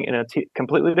to find it in a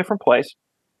completely different place.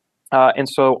 And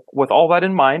so with all that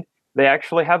in mind, they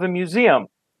actually have a museum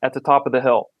at the top of the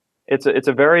hill. It's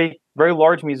a very, very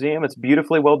large museum. It's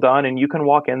beautifully well done, and you can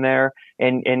walk in there,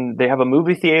 and they have a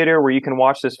movie theater where you can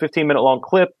watch this 15-minute long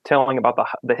clip telling about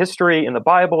the history in the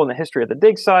Bible and the history of the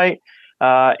dig site.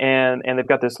 And they've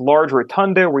got this large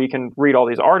rotunda where you can read all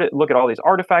these look at all these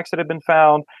artifacts that have been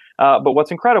found. But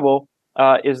what's incredible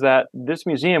is that this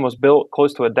museum was built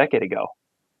close to a decade ago,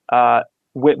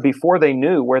 before they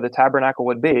knew where the tabernacle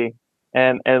would be.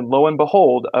 And lo and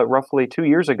behold, roughly 2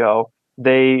 years ago,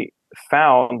 they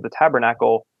found the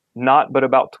tabernacle not but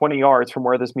about 20 yards from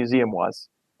where this museum was.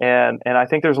 And I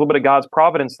think there's a little bit of God's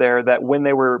providence there that when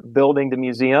they were building the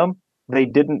museum, they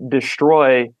didn't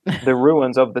destroy the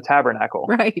ruins of the tabernacle.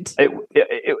 Right.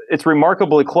 It's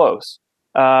remarkably close.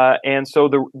 And so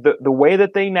the way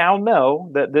that they now know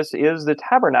that this is the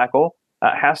tabernacle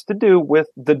has to do with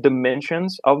the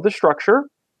dimensions of the structure.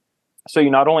 So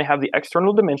you not only have the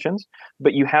external dimensions,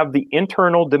 but you have the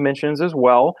internal dimensions as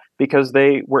well, because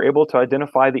they were able to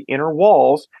identify the inner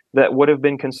walls that would have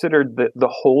been considered the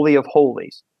Holy of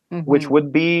Holies, which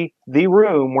would be the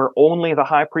room where only the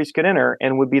high priest could enter,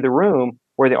 and would be the room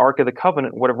where the Ark of the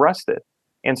Covenant would have rested.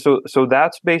 And so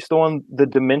that's based on the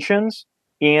dimensions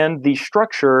and the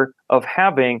structure of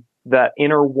having that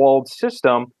inner walled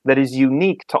system that is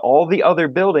unique to all the other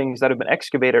buildings that have been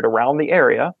excavated around the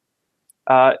area.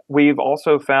 We've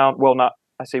also found,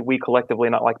 I say we collectively,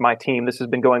 not like my team. This has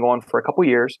been going on for a couple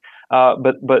years.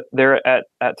 But there at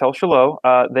Tel Shiloh,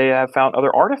 they have found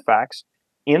other artifacts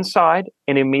inside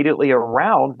and immediately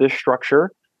around this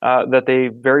structure that they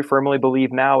very firmly believe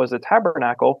now is a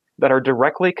tabernacle, that are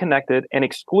directly connected and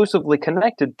exclusively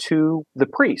connected to the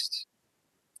priests.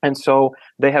 And so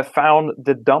they have found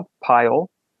the dump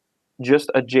pile just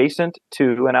adjacent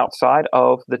to and outside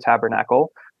of the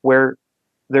tabernacle, where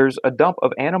there's a dump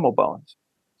of animal bones.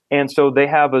 And so they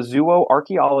have a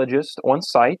zooarchaeologist on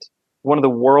site, one of the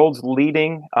world's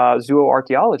leading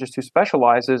zooarchaeologists who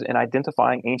specializes in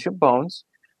identifying ancient bones,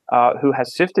 who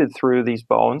has sifted through these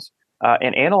bones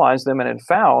and analyzed them, and had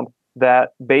found that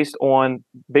based on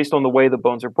the way the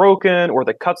bones are broken, or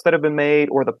the cuts that have been made,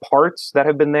 or the parts that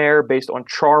have been there, based on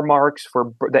char marks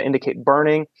that indicate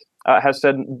burning, has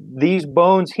said these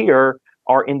bones here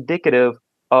are indicative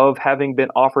of having been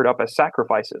offered up as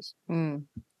sacrifices.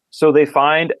 So they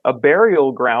find a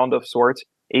burial ground of sorts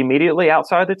immediately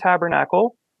outside the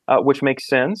tabernacle, which makes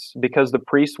sense because the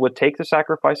priests would take the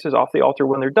sacrifices off the altar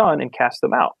when they're done and cast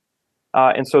them out.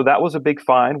 And so that was a big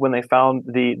find when they found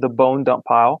the bone dump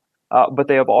pile. But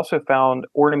they have also found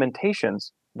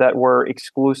ornamentations that were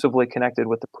exclusively connected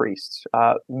with the priests.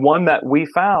 One that we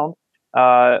found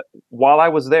while I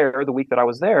was there, the week that I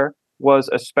was there, was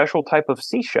a special type of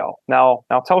seashell. Now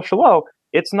Tel Shiloh,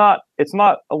 it's not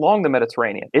along the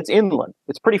Mediterranean. It's inland.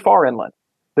 It's pretty far inland.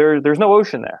 There's no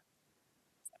ocean there.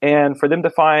 And for them to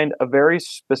find a very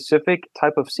specific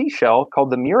type of seashell called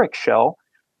the Murex shell,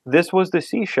 this was the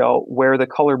seashell where the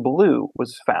color blue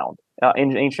was found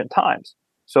in ancient times.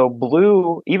 So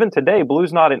blue, even today, blue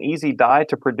is not an easy dye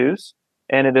to produce,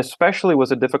 and it especially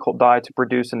was a difficult dye to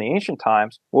produce in the ancient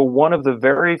times. Well, one of the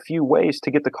very few ways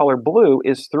to get the color blue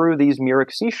is through these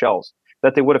Murex seashells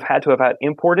that they would have had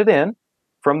imported in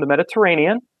from the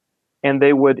Mediterranean, and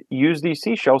they would use these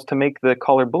seashells to make the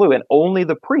color blue, and only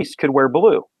the priests could wear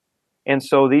blue. And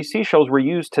so these seashells were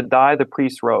used to dye the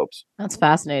priests' robes. That's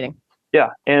fascinating. Yeah,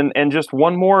 and just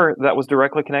one more that was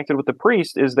directly connected with the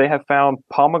priest is they have found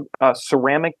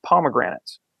ceramic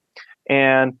pomegranates.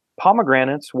 And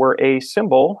pomegranates were a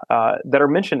symbol that are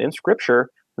mentioned in Scripture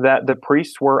that the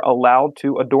priests were allowed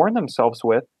to adorn themselves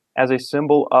with as a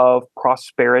symbol of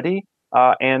prosperity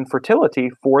and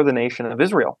fertility for the nation of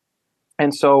Israel.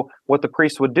 And so what the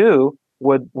priests would do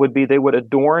would be they would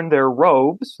adorn their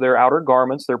robes, their outer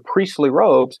garments, their priestly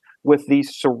robes, with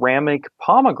these ceramic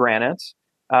pomegranates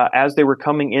as they were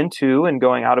coming into and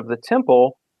going out of the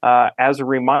temple, as a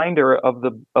reminder of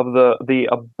the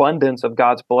abundance of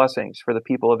God's blessings for the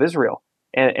people of Israel.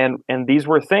 And these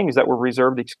were things that were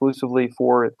reserved exclusively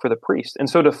for the priest. And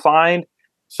so to find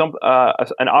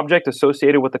an object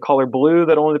associated with the color blue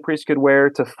that only the priest could wear,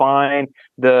 to find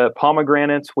the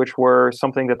pomegranates, which were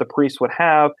something that the priest would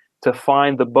have, to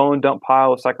find the bone dump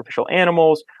pile of sacrificial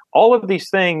animals, all of these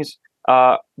things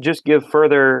just give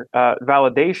further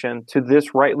validation to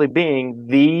this rightly being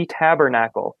the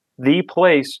tabernacle, the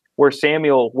place where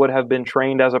Samuel would have been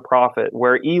trained as a prophet,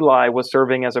 where Eli was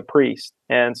serving as a priest.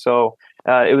 And so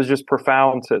it was just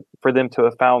profound for them to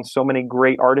have found so many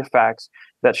great artifacts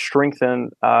that strengthen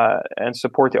and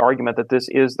support the argument that this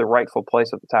is the rightful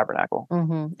place of the tabernacle.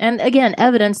 Mm-hmm. And again,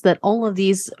 evidence that all of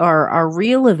these are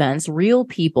real events, real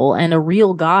people, and a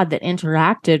real God that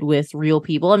interacted with real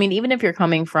people. I mean, even if you're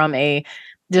coming from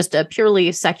just a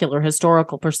purely secular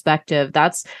historical perspective,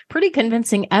 that's pretty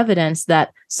convincing evidence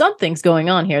that something's going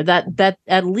on here, that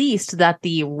at least that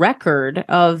the record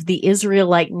of the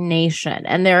Israelite nation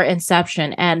and their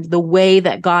inception and the way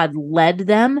that God led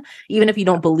them, even if you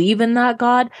don't believe in that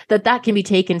God, that can be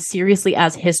taken seriously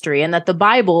as history, and that the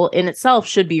Bible in itself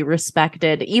should be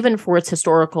respected even for its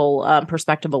historical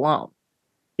perspective alone.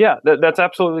 Yeah, that's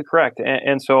absolutely correct.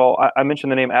 And so I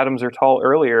mentioned the name Adam Zertal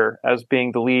earlier as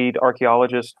being the lead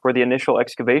archaeologist for the initial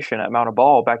excavation at Mount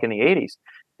Ebal back in the 80s.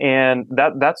 And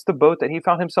that's the boat that he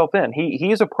found himself in.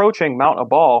 He is approaching Mount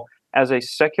Ebal as a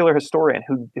secular historian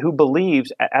who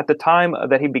believes at the time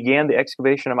that he began the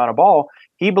excavation of Mount Ebal,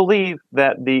 he believed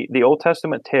that the Old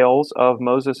Testament tales of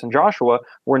Moses and Joshua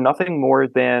were nothing more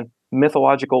than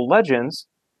mythological legends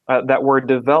that were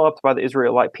developed by the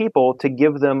Israelite people to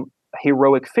give them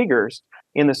heroic figures,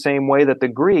 in the same way that the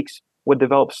Greeks would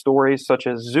develop stories such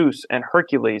as Zeus and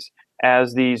Hercules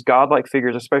as these godlike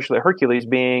figures, especially Hercules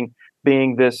being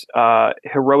this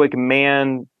heroic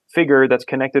man figure that's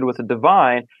connected with the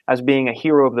divine as being a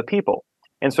hero of the people.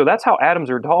 And so that's how Adam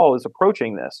Zerdal is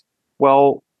approaching this.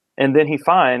 Well, and then he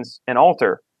finds an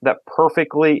altar that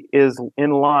perfectly is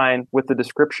in line with the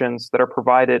descriptions that are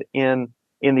provided in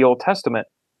the Old Testament.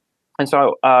 And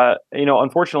so,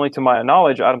 unfortunately, to my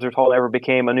knowledge, Adam Zertal never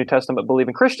became a New Testament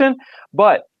believing Christian,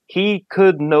 but he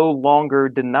could no longer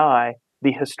deny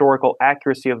the historical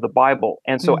accuracy of the Bible.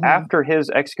 And so after his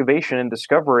excavation and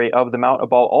discovery of the Mount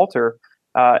Ebal altar,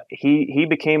 he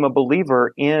became a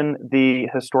believer in the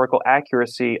historical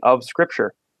accuracy of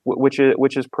Scripture, which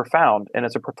is profound. And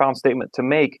it's a profound statement to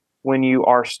make when you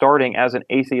are starting as an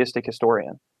atheistic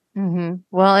historian.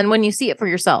 Well, and when you see it for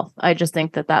yourself, I just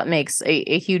think that makes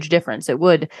a huge difference. It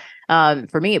would,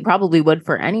 for me, it probably would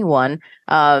for anyone.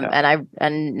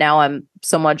 And now I'm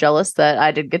somewhat jealous that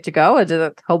I did get to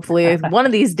go. Hopefully one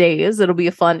of these days it'll be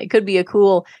it could be a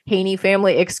cool Haney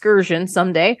family excursion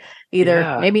someday,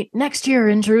 maybe next year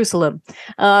in Jerusalem.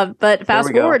 But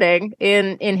fast forwarding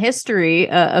in history,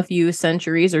 a few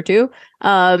centuries or two,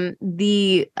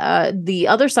 the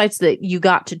other sites that you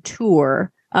got to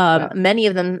tour, many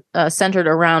of them centered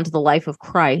around the life of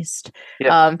Christ.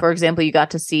 Yes. For example,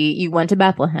 you went to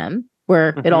Bethlehem,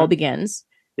 where it all begins.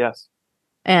 Yes.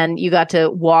 And you got to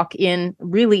walk in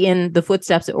the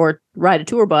footsteps, or ride a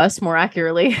tour bus, more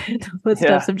accurately, the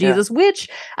footsteps of Jesus, which,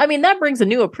 I mean, that brings a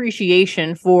new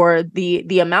appreciation for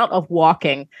the amount of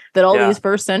walking that all these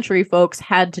first century folks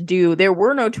had to do. There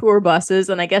were no tour buses,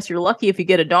 and I guess you're lucky if you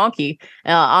get a donkey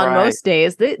on most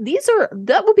days.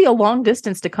 That would be a long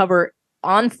distance to cover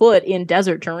on foot in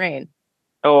desert terrain.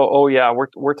 Oh yeah.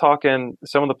 We're talking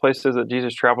some of the places that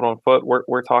Jesus traveled on foot.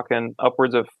 We're talking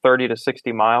upwards of 30 to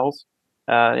 60 miles.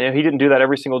 He didn't do that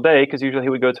every single day, because usually he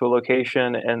would go to a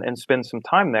location and spend some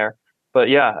time there. But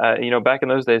back in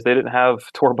those days, they didn't have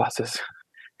tour buses.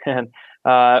 And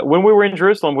when we were in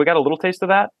Jerusalem, we got a little taste of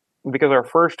that, because our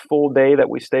first full day that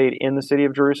we stayed in the city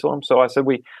of Jerusalem. So I said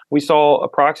we saw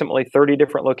approximately 30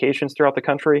 different locations throughout the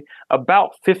country.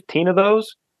 About 15 of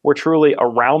those were truly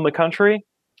around the country,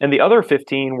 and the other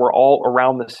 15 were all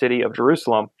around the city of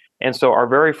Jerusalem. And so our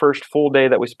very first full day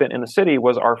that we spent in the city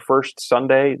was our first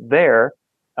Sunday there.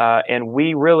 And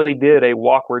we really did a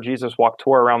walk where Jesus walked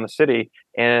tour around the city.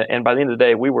 And by the end of the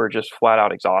day, we were just flat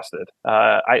out exhausted.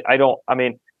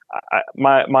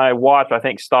 My watch, I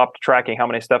think, stopped tracking how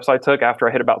many steps I took after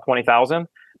I hit about 20,000.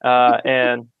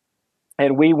 And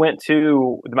we went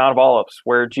to the Mount of Olives,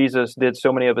 where Jesus did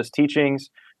so many of his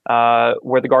teachings,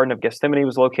 where the Garden of Gethsemane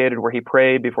was located, where he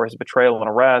prayed before his betrayal and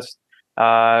arrest.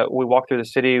 We walked through the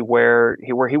city where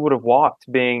he would have walked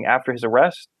being after his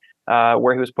arrest,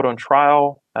 where he was put on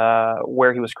trial,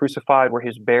 where he was crucified, where he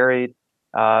was buried,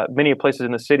 many places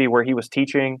in the city where he was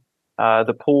teaching,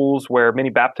 the pools where many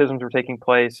baptisms were taking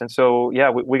place. And so,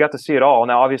 we got to see it all.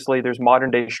 Now, obviously, there's modern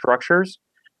day structures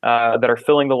that are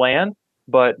filling the land,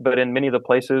 but in many of the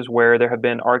places where there have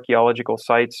been archaeological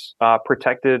sites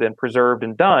protected and preserved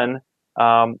and done,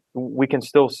 we can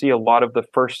still see a lot of the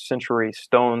first century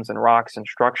stones and rocks and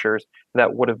structures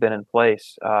that would have been in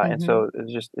place. And so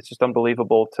it's just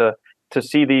unbelievable to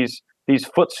see these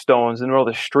footstones in the middle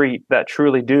of the street that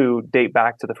truly do date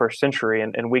back to the first century.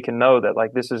 And we can know that,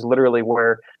 like, this is literally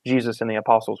where Jesus and the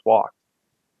apostles walked.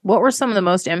 What were some of the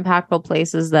most impactful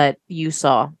places that you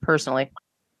saw personally?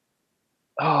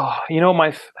 There's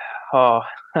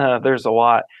a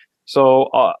lot. So,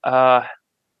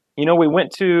 we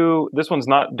went to, this one's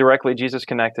not directly Jesus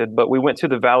connected, but we went to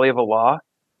the Valley of Elah,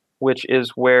 which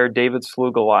is where David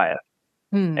slew Goliath.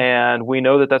 And we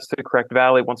know that that's the correct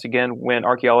valley. Once again, when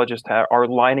archaeologists are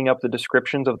lining up the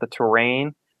descriptions of the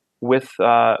terrain with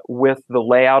the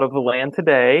layout of the land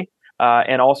today,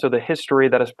 and also the history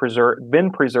that has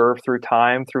been preserved through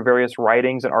time, through various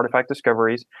writings and artifact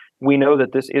discoveries, we know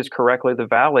that this is correctly the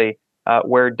valley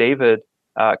where David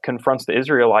confronts the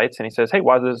Israelites, and he says, "Hey,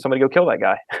 why doesn't somebody go kill that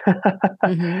guy?"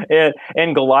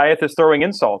 and Goliath is throwing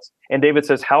insults, and David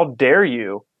says, "How dare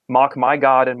you mock my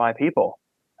God and my people?"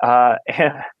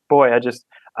 And boy,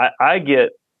 I get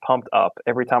pumped up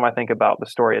every time I think about the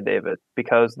story of David,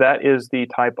 because that is the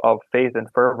type of faith and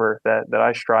fervor that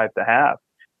I strive to have.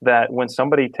 That when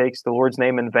somebody takes the Lord's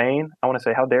name in vain, I want to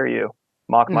say, "How dare you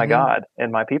mock my God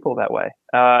and my people that way.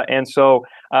 And so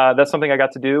that's something I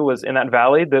got to do was in that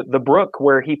valley, the brook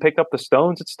where he picked up the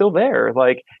stones, it's still there.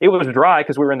 Like it was dry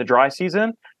because we were in the dry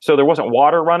season. So there wasn't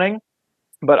water running,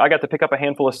 but I got to pick up a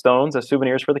handful of stones as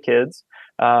souvenirs for the kids.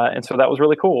 And so that was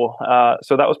really cool.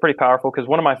 So that was pretty powerful because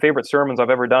one of my favorite sermons I've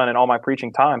ever done in all my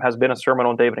preaching time has been a sermon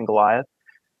on David and Goliath.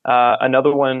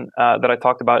 Another one that I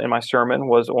talked about in my sermon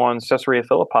was on Caesarea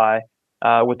Philippi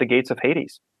with the gates of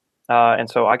Hades. And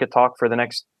so I could talk for the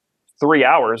next 3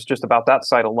 hours just about that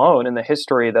site alone and the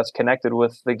history that's connected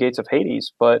with the gates of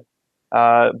Hades. But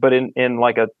in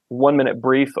like a 1-minute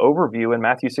brief overview in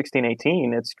Matthew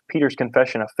 16:18, it's Peter's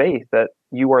confession of faith that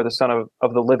you are the Son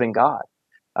of the living God.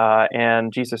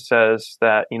 And Jesus says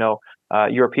that,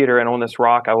 you are Peter, and on this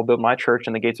rock I will build my church,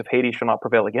 and the gates of Hades shall not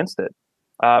prevail against it.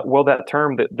 Well, that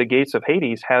term, the gates of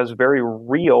Hades, has very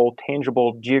real,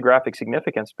 tangible geographic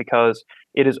significance because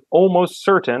it is almost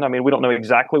certain. I mean, we don't know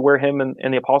exactly where him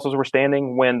and the apostles were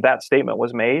standing when that statement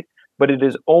was made, but it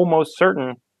is almost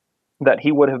certain that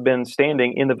he would have been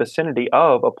standing in the vicinity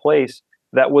of a place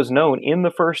that was known in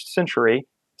the first century.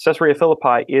 Caesarea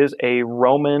Philippi is a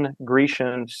Roman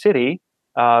Grecian city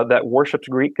that worships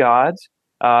Greek gods.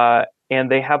 And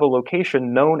they have a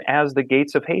location known as the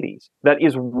Gates of Hades that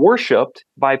is worshipped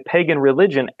by pagan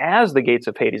religion as the Gates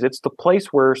of Hades. It's the place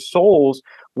where souls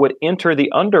would enter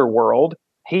the underworld,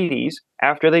 Hades,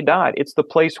 after they died. It's the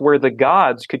place where the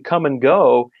gods could come and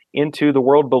go into the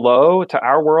world below, to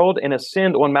our world, and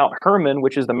ascend on Mount Hermon,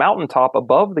 which is the mountaintop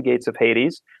above the Gates of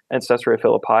Hades and Caesarea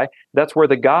Philippi. That's where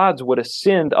the gods would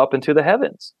ascend up into the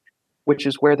heavens, which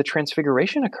is where the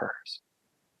transfiguration occurs.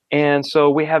 And so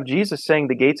we have Jesus saying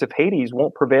the gates of Hades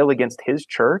won't prevail against his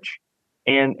church.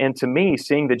 And to me,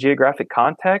 seeing the geographic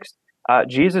context,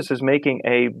 Jesus is making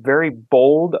a very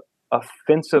bold,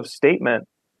 offensive statement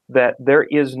that there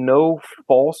is no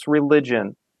false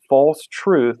religion, false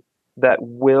truth that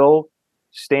will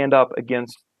stand up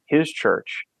against his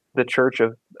church, the church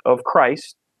of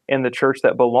Christ, and the church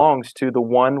that belongs to the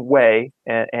one way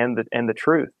and the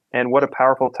truth. And what a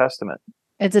powerful testament.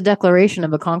 It's a declaration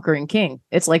of a conquering king.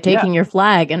 It's like taking your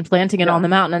flag and planting it on the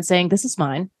mountain and saying, "This is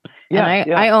mine,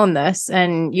 and I own this."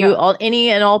 And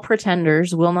all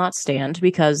pretenders will not stand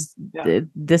because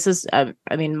this is.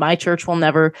 My church will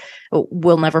never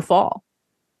fall.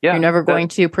 You're never going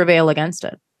to prevail against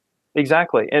it.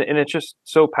 Exactly, and it's just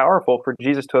so powerful for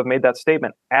Jesus to have made that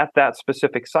statement at that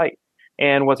specific site.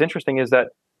 And what's interesting is that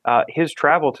his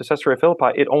travel to Caesarea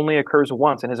Philippi, it only occurs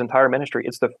once in his entire ministry.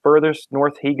 It's the furthest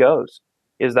north he goes.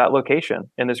 Is that location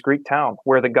in this Greek town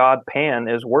where the god Pan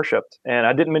is worshipped. And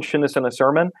I didn't mention this in the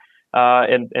sermon,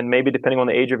 and maybe depending on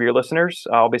the age of your listeners,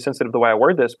 I'll be sensitive to the way I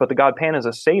word this, but the god Pan is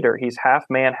a satyr. He's half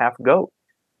man, half goat.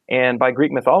 And by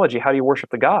Greek mythology, how do you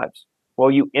worship the gods? Well,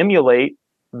 you emulate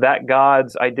that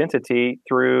god's identity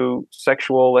through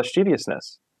sexual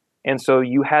lasciviousness. And so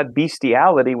you had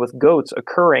bestiality with goats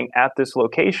occurring at this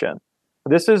location.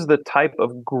 This is the type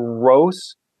of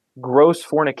gross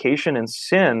fornication and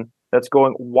sin that's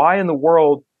going. Why in the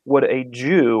world would a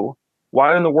Jew,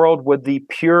 why in the world would the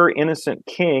pure, innocent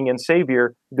king and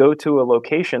savior go to a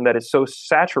location that is so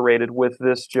saturated with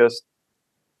this just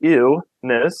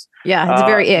ew-ness? Yeah, it's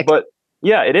very ick. But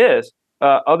yeah, it is.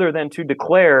 Other than to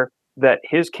declare that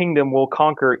his kingdom will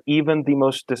conquer even the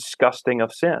most disgusting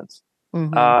of sins.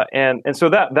 And so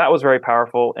that was very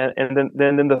powerful. And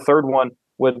then the third one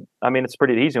it's a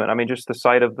pretty easy one. Just the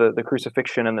sight of the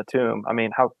crucifixion and the tomb.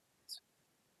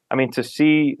 To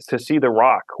see the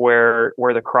rock where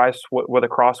the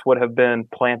cross would have been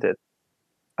planted,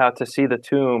 to see the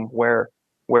tomb where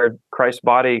Christ's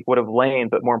body would have lain,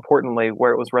 but more importantly,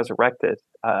 where it was resurrected.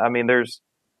 There's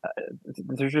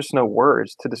just no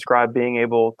words to describe being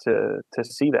able to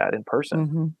see that in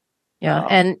person. Yeah,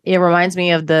 and it reminds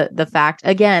me of the fact,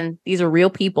 again, these are real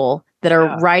people that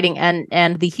are writing,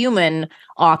 and the human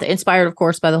author, inspired, of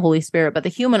course, by the Holy Spirit, but the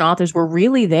human authors were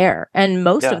really there. And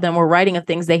most of them were writing of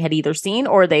things they had either seen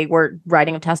or they were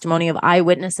writing a testimony of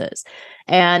eyewitnesses.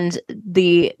 And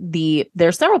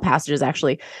there's several passages,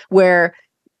 actually, where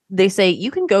they say,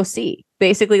 you can go see.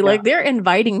 Basically, like they're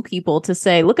inviting people to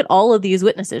say, look at all of these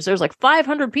witnesses. There's like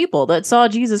 500 people that saw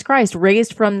Jesus Christ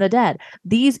raised from the dead.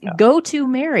 These go to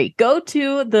Mary, go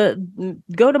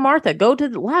to Martha, go to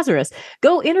Lazarus,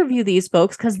 go interview these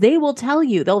folks because they will tell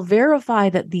you, they'll verify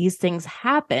that these things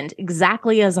happened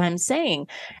exactly as I'm saying.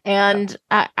 And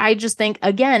I just think,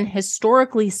 again,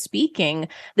 historically speaking,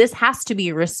 this has to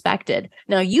be respected.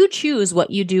 Now, you choose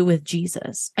what you do with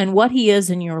Jesus and what he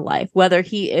is in your life, whether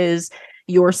he is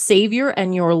your savior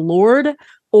and your Lord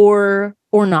or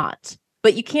not.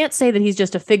 But you can't say that he's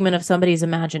just a figment of somebody's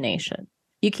imagination.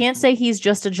 You can't say he's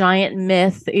just a giant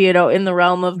myth, in the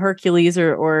realm of Hercules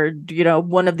or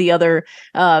one of the other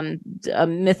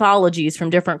mythologies from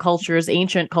different cultures,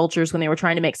 ancient cultures, when they were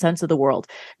trying to make sense of the world.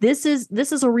 This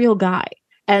is a real guy.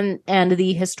 And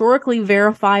the historically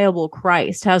verifiable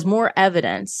Christ has more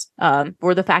evidence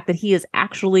for the fact that he is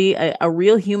actually a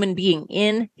real human being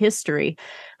in history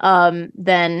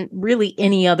than really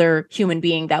any other human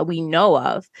being that we know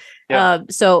of. Yeah.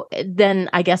 So then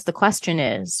I guess the question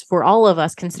is, for all of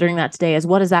us considering that today, is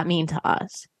what does that mean to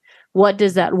us? What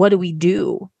do we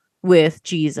do with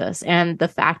Jesus and the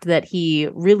fact that he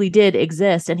really did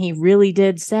exist and he really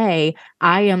did say,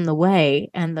 I am the way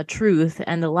and the truth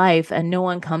and the life, and no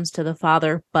one comes to the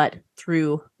Father but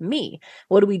through me?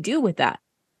 What do we do with that?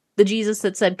 The Jesus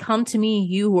that said, come to me,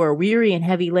 you who are weary and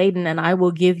heavy laden, and I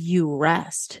will give you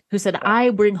rest. Who said, I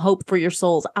bring hope for your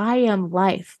souls. I am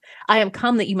life. I am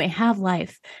come that you may have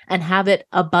life and have it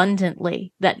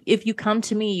abundantly. That if you come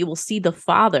to me, you will see the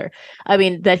Father. I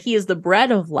mean, that he is the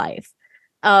bread of life.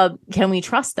 Can we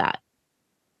trust that?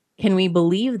 Can we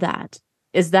believe that?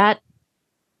 Is that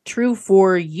true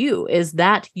for you? Is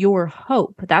that your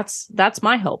hope? That's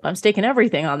my hope. I'm staking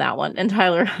everything on that one. And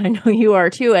Tyler, I know you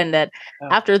are too. And that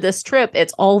after this trip,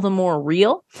 it's all the more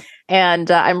real.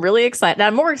 And I'm really excited.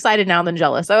 I'm more excited now than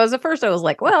jealous. I was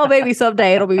like, well, maybe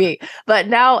someday it'll be me. But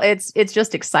now it's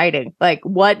just exciting. Like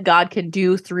what God can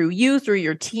do through you, through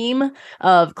your team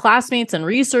of classmates and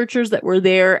researchers that were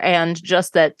there. And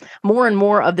just that more and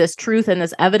more of this truth and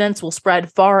this evidence will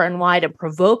spread far and wide and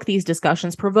provoke these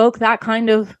discussions, provoke that kind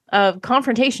of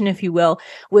confrontation, if you will,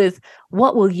 with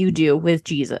what will you do with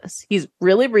Jesus? He's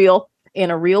really real, in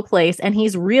a real place, and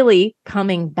he's really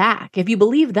coming back. If you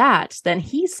believe that, then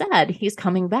he said he's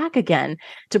coming back again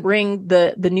to bring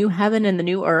the new heaven and the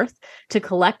new earth, to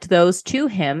collect those to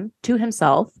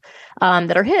himself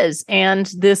that are his.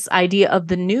 And this idea of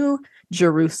the new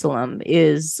Jerusalem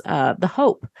is the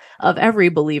hope of every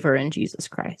believer in Jesus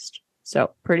Christ.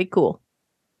 So pretty cool.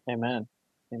 Amen.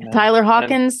 Tyler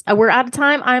Hawkins, we're out of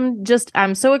time.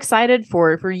 I'm so excited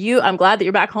for you. I'm glad that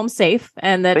you're back home safe,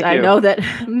 and that I know that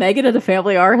Megan and the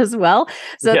family are as well.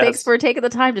 So Thanks for taking the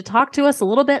time to talk to us a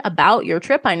little bit about your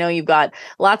trip. I know you've got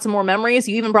lots of more memories.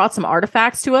 You even brought some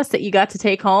artifacts to us that you got to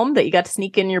take home, that you got to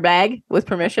sneak in your bag with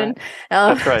permission.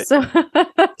 That's right. So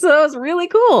it was really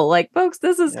cool. Like, folks,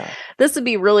 this would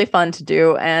be really fun to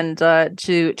do, and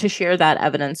to share that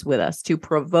evidence with us, to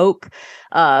provoke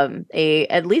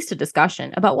at least a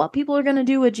discussion about what people are going to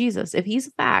do with Jesus. If he's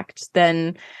a fact,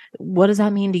 then what does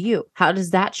that mean to you? How does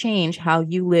that change how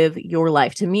you live your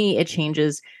life? To me, it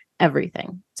changes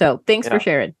everything. So thanks for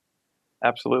sharing.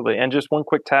 Absolutely. And just one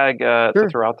quick tag to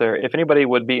throw out there. If anybody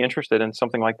would be interested in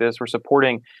something like this or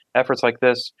supporting efforts like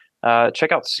this,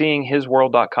 check out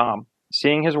seeinghisworld.com.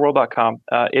 Seeinghisworld.com.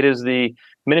 It is the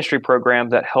ministry program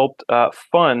that helped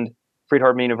fund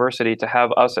Freed-Hardeman University to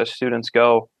have us as students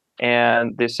go.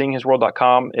 And the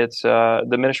seeinghisworld.com, it's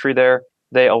the ministry there.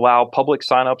 They allow public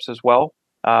signups as well.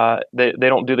 They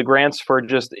don't do the grants for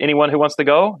just anyone who wants to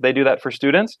go. They do that for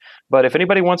students. But if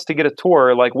anybody wants to get a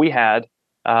tour like we had,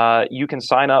 you can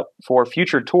sign up for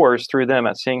future tours through them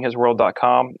at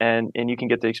seeinghisworld.com, and you can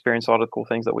get to experience all the cool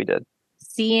things that we did.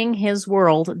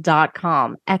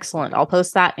 seeinghisworld.com. Excellent. I'll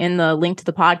post that in the link to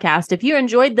the podcast. If you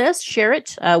enjoyed this, share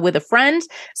it with a friend.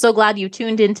 So glad you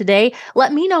tuned in today.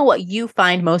 Let me know what you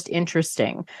find most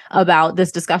interesting about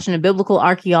this discussion of biblical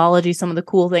archaeology, some of the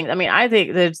cool things. I mean, I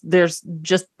think there's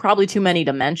just probably too many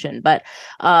to mention, but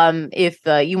if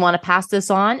you want to pass this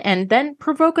on and then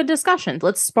provoke a discussion,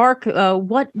 let's spark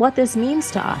what this means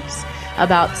to us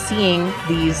about seeing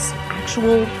these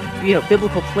actual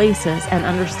biblical places and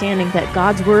understanding that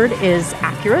God's word is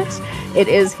accurate. It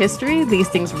is history. These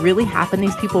things really happened.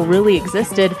 These people really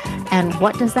existed. And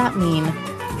what does that mean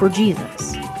for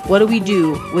Jesus? What do we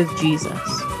do with Jesus?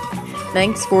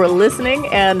 Thanks for listening.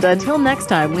 And until next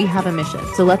time, we have a mission.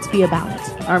 So let's be about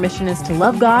it. Our mission is to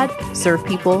love God, serve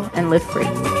people, and live free.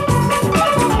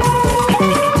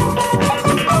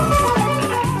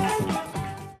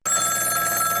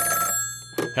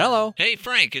 Hello. Hey,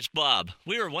 Frank, it's Bob.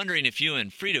 We were wondering if you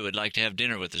and Frida would like to have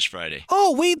dinner with us Friday.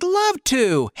 Oh, we'd love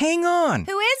to. Hang on.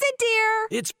 Who is it, dear?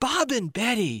 It's Bob and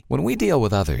Betty. When we deal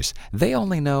with others, they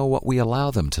only know what we allow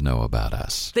them to know about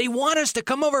us. They want us to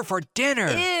come over for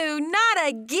dinner. Ew, not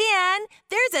again.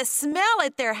 There's a smell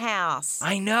at their house.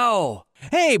 I know.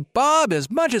 Hey, Bob,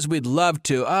 as much as we'd love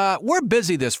to, we're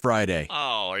busy this Friday.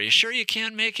 Oh, are you sure you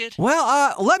can't make it?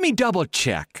 Well, let me double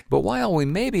check. But while we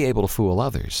may be able to fool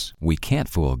others, we can't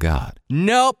fool God.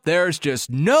 Nope, there's just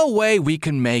no way we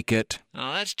can make it.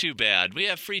 Oh, that's too bad. We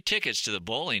have free tickets to the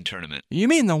bowling tournament. You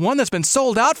mean the one that's been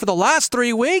sold out for the last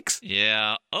 3 weeks?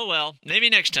 Yeah. Oh, well,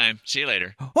 maybe next time. See you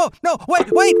later. Oh, no, wait,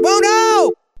 whoa,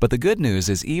 no! But the good news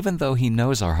is even though he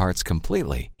knows our hearts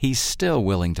completely, he's still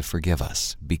willing to forgive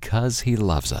us because he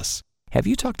loves us. Have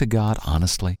you talked to God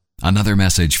honestly? Another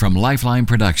message from Lifeline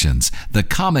Productions, the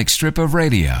comic strip of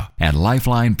radio at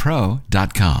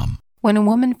lifelinepro.com. When a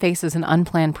woman faces an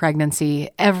unplanned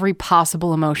pregnancy, every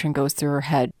possible emotion goes through her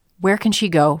head. Where can she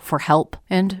go for help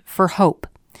and for hope?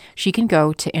 She can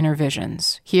go to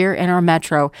Intervisions. Here in our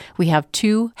metro, we have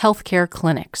 2 healthcare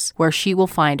clinics where she will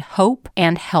find hope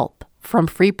and help. From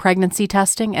free pregnancy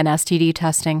testing and STD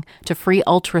testing to free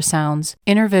ultrasounds,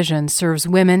 Intervision serves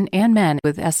women and men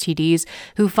with STDs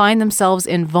who find themselves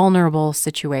in vulnerable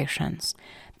situations.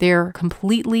 They're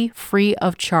completely free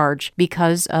of charge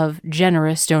because of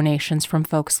generous donations from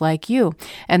folks like you.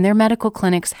 And their medical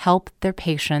clinics help their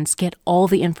patients get all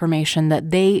the information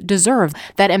that they deserve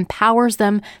that empowers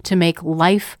them to make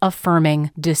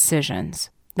life-affirming decisions.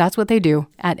 That's what they do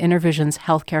at Intervision's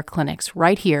healthcare clinics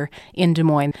right here in Des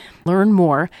Moines. Learn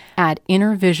more at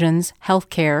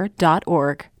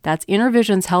intervisionshealthcare.org. That's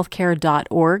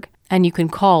intervisionshealthcare.org. And you can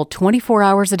call 24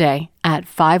 hours a day at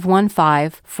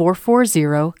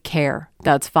 515-440-CARE.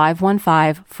 That's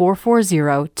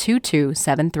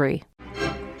 515-440-2273.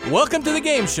 Welcome to the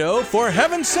game show, For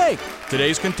Heaven's Sake.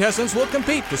 Today's contestants will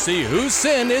compete to see whose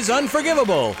sin is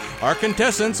unforgivable. Our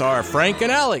contestants are Frank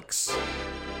and Alex.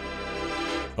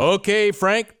 Okay,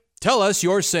 Frank, tell us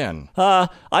your sin.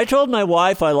 I told my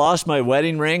wife I lost my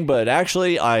wedding ring, but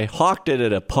actually I hawked it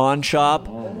at a pawn shop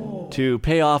to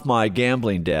pay off my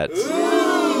gambling debts.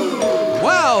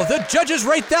 Wow, the judges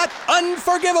rate that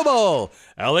unforgivable.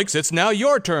 Alex, it's now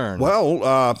your turn.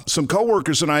 Well, some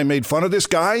coworkers and I made fun of this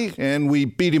guy, and we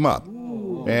beat him up.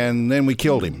 And then we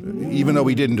killed him, even though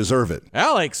he didn't deserve it.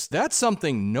 Alex, that's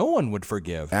something no one would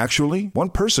forgive. Actually,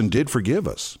 one person did forgive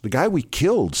us. The guy we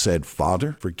killed said,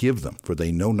 "Father, forgive them, for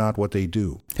they know not what they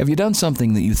do." Have you done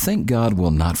something that you think God will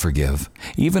not forgive?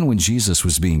 Even when Jesus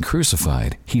was being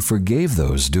crucified, he forgave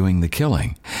those doing the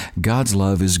killing. God's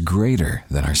love is greater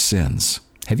than our sins.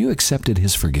 Have you accepted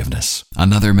his forgiveness?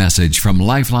 Another message from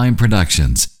Lifeline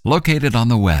Productions, located on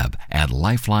the web at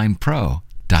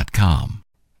lifelinepro.com.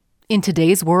 In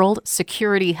today's world,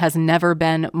 security has never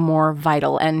been more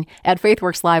vital. And at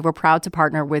FaithWorks Live, we're proud to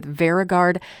partner with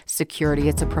VeriGuard Security.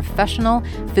 It's a professional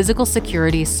physical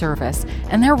security service,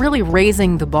 and they're really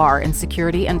raising the bar in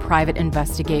security and private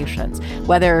investigations.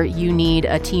 Whether you need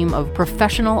a team of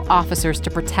professional officers to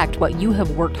protect what you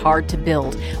have worked hard to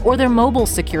build, or their mobile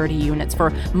security units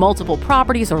for multiple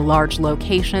properties or large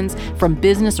locations, from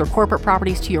business or corporate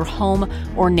properties to your home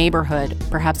or neighborhood.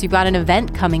 Perhaps you've got an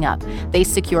event coming up. They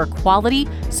secure quality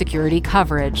security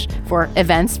coverage for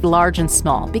events large and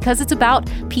small because it's about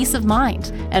peace of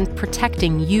mind and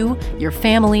protecting you, your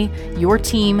family, your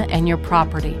team, and your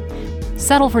property.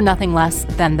 Settle for nothing less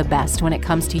than the best when it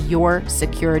comes to your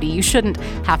security. You shouldn't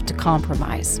have to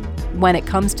compromise. When it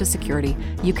comes to security,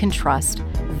 you can trust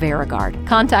VeriGuard.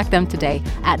 Contact them today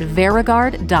at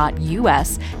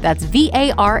verigard.us. That's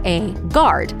VARA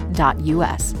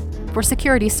guard.us. For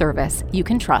security service, you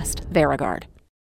can trust VeriGuard.